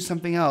going to do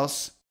something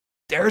else?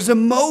 There's a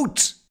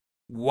moat!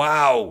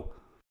 Wow!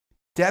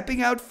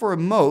 Tapping out for a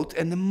moat,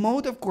 and the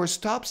moat, of course,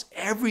 stops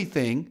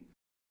everything.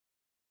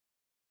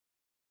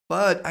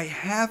 But I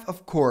have,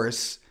 of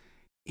course,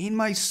 in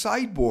my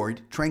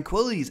sideboard,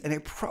 Tranquilities, and I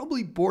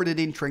probably boarded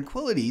in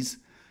Tranquilities.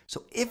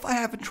 So if I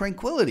have a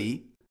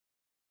Tranquility,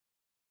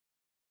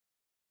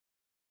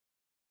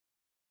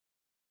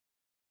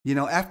 you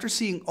know, after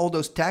seeing all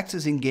those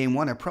taxes in game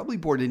 1, I probably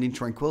boarded in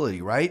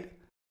Tranquility, right?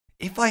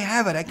 If I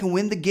have it, I can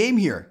win the game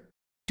here.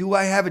 Do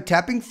I have a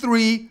tapping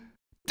 3?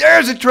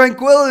 There's a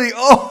Tranquility.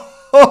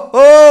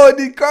 Oh,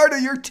 Ricardo,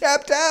 you're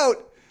tapped out.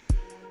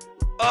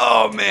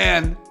 Oh,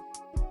 man.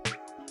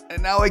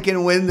 And now I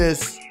can win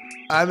this.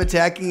 I'm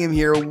attacking him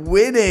here,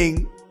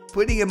 winning,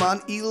 putting him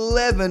on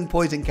 11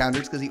 poison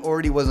counters because he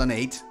already was on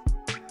 8.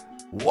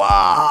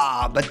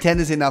 Wow, but 10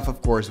 is enough,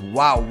 of course.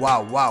 Wow.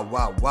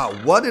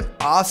 What an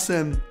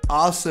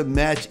awesome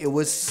match. It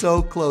was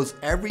so close.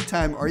 Every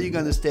time, are you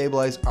going to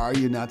stabilize? Are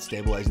you not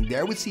stabilizing?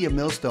 There we see a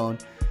Millstone.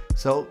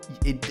 So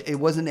it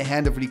was in the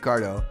hand of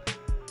Ricardo.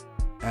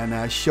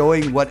 And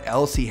showing what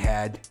else he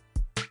had.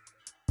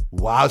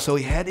 Wow, so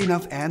he had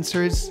enough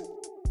answers.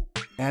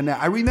 And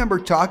I remember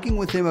talking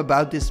with him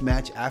about this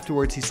match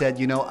afterwards. He said,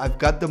 you know, I've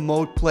got the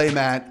moat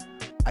playmat.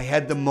 I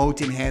had the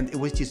moat in hand. It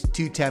was just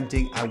too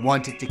tempting. I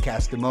wanted to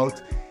cast the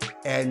moat.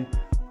 And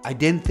I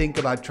didn't think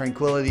about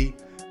Tranquility.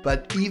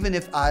 But even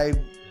if I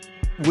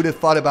would have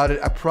thought about it,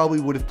 I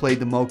probably would have played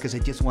the moat because I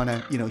just want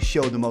to, you know,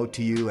 show the moat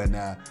to you.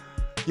 And,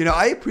 you know,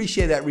 I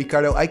appreciate that,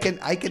 Ricardo. I can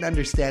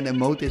understand a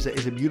moat is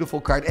a beautiful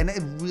card and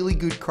a really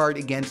good card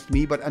against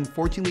me. But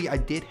unfortunately, I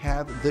did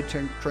have the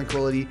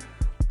Tranquility.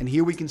 And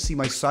here we can see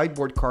my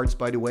sideboard cards,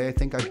 by the way. I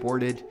think I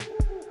boarded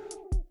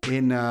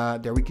in,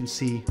 there we can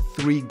see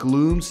 3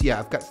 Glooms. Yeah,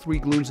 I've got 3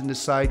 Glooms in the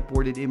side,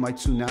 boarded in my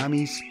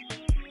Tsunamis.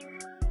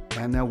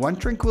 And 1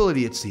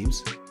 Tranquility, it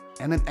seems.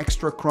 And an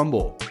extra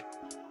Crumble.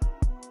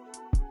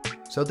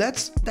 So that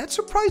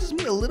surprises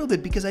me a little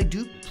bit because I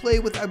do play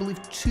with, I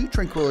believe, 2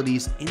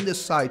 Tranquilities in the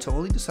side. So I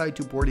only decided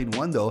to board in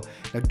 1 though.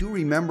 Now do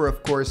remember,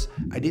 of course,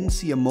 I didn't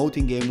see a moat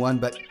in game 1,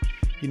 but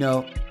you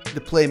know, the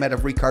playmat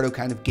of Ricardo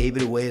kind of gave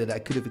it away that I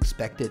could have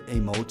expected a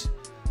moat.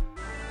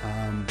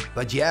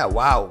 But yeah,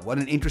 wow, what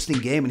an interesting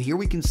game. And here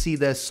we can see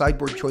the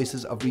sideboard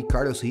choices of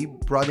Ricardo. So he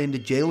brought in the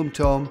Jalum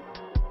Tome,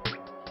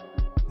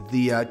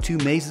 the 2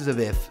 Mazes of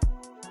If,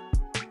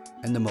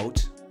 and the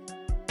moat.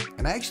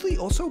 And I actually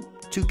also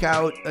took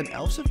out an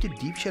Elves of the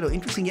Deep Shadow.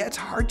 Interesting. Yeah, it's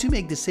hard to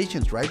make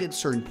decisions, right, at a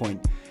certain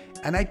point.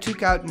 And I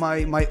took out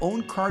my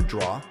own card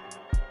draw.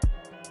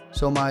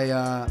 So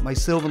my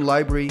Sylvan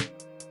Library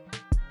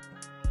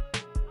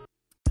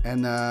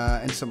and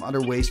some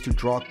other ways to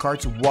draw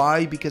cards.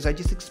 Why? Because I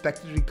just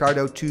expected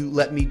Ricardo to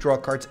let me draw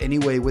cards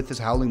anyway with his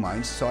Howling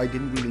Mines, so I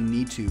didn't really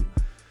need to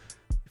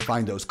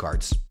find those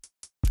cards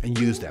and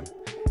use them.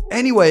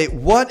 Anyway,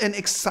 what an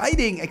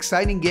exciting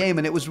game,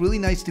 and it was really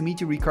nice to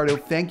meet you, Ricardo.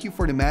 Thank you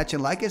for the match,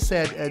 and like I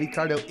said,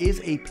 Ricardo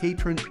is a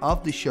patron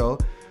of the show,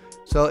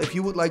 so if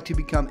you would like to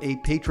become a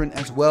patron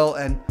as well,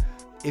 and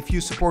if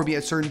you support me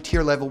at a certain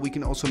tier level, we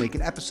can also make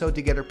an episode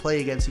together, play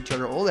against each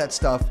other, all that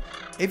stuff.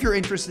 If you're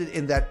interested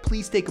in that,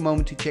 please take a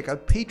moment to check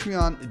out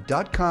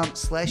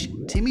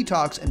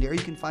patreon.com/TimmyTalks, and there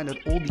you can find out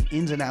all the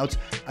ins and outs.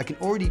 I can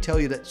already tell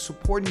you that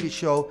supporting the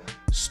show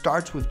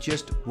starts with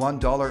just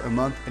 $1 a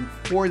month, and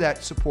for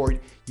that support,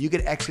 you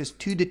get access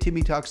to the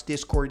Timmy Talks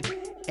Discord,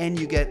 and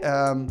you get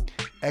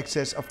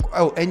access of,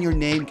 and your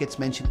name gets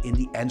mentioned in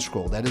the end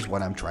scroll. That is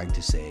what I'm trying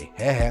to say.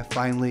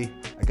 Finally,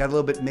 I got a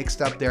little bit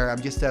mixed up there.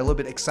 I'm just a little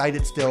bit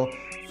excited still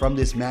from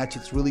this match.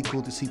 It's really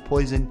cool to see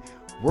Poison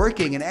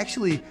working, and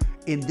actually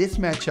in this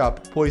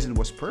matchup, Poison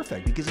was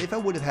perfect, because if I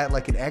would have had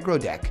like an aggro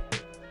deck,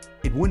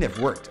 it wouldn't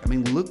have worked. I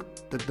mean,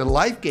 look, the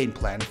life gain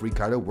plan of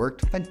Ricardo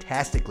worked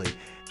fantastically.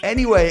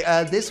 Anyway,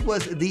 this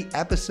was the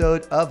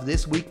episode of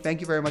this week.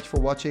 Thank you very much for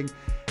watching.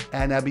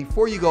 And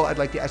before you go, I'd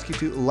like to ask you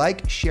to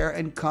like, share,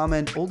 and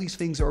comment. All these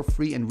things are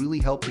free and really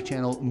help the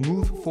channel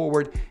move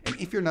forward. And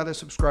if you're not a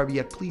subscriber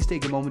yet, please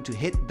take a moment to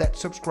hit that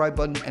subscribe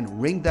button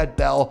and ring that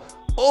bell.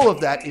 All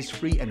of that is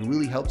free and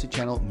really helps the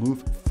channel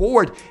move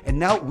forward. And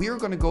now we're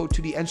going to go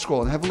to the end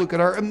scroll and have a look at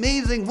our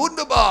amazing,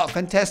 wunderbar,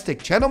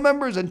 fantastic channel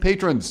members and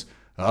patrons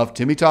of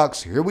Timmy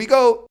Talks. Here we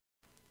go.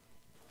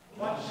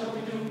 What shall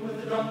we do with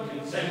the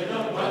drunken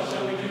sailor? What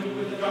shall we do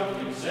with the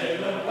drunken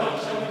sailor?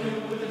 What shall we do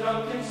with the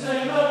drunken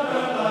sailor?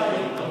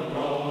 Early in the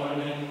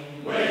morning,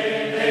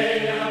 way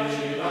hey and up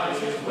she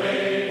rises,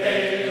 way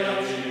hey and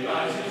up she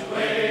rises,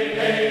 way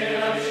hey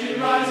and up she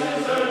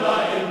rises,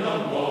 early in the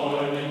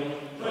morning.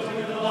 Putting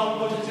in the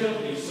longboat until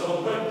he's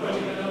sober,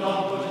 putting in the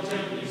longboat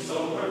until he's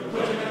sober,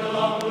 putting in the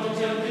longboat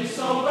until he's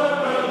sober,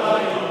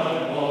 early in the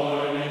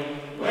morning.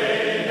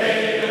 Way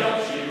hey and up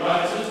she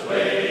rises,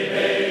 way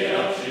hey and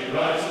up she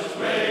rises.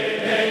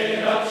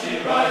 She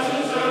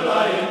rises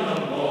early in the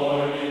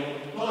morning.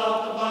 Pull out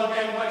the plug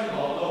and wet him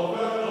all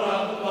over. Pull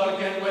out the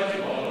plug and wet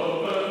him all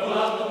over. Pull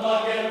out the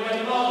plug and wet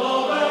him all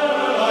over.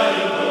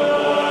 Early in the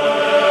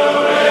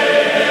morning.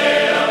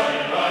 Way up she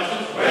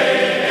rises.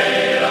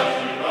 Way up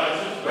she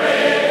rises.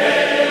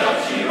 Way up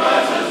she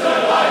rises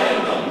early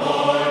in the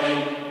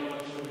morning.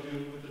 What shall we do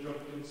with the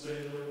drunken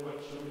sailor? What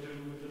shall we do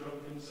with the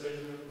drunken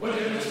sailor? Put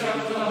him in the scout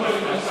to the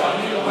host my son.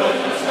 He'll put him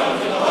in the scout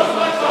to the host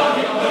my son.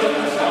 He'll put him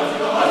in the scout to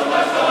the host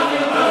my son.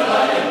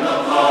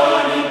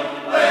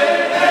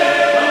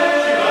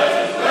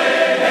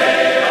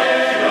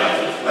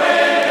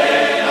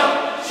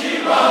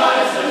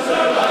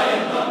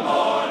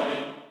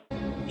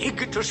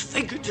 Igitus,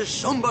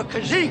 figitus, sumba,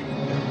 kazee.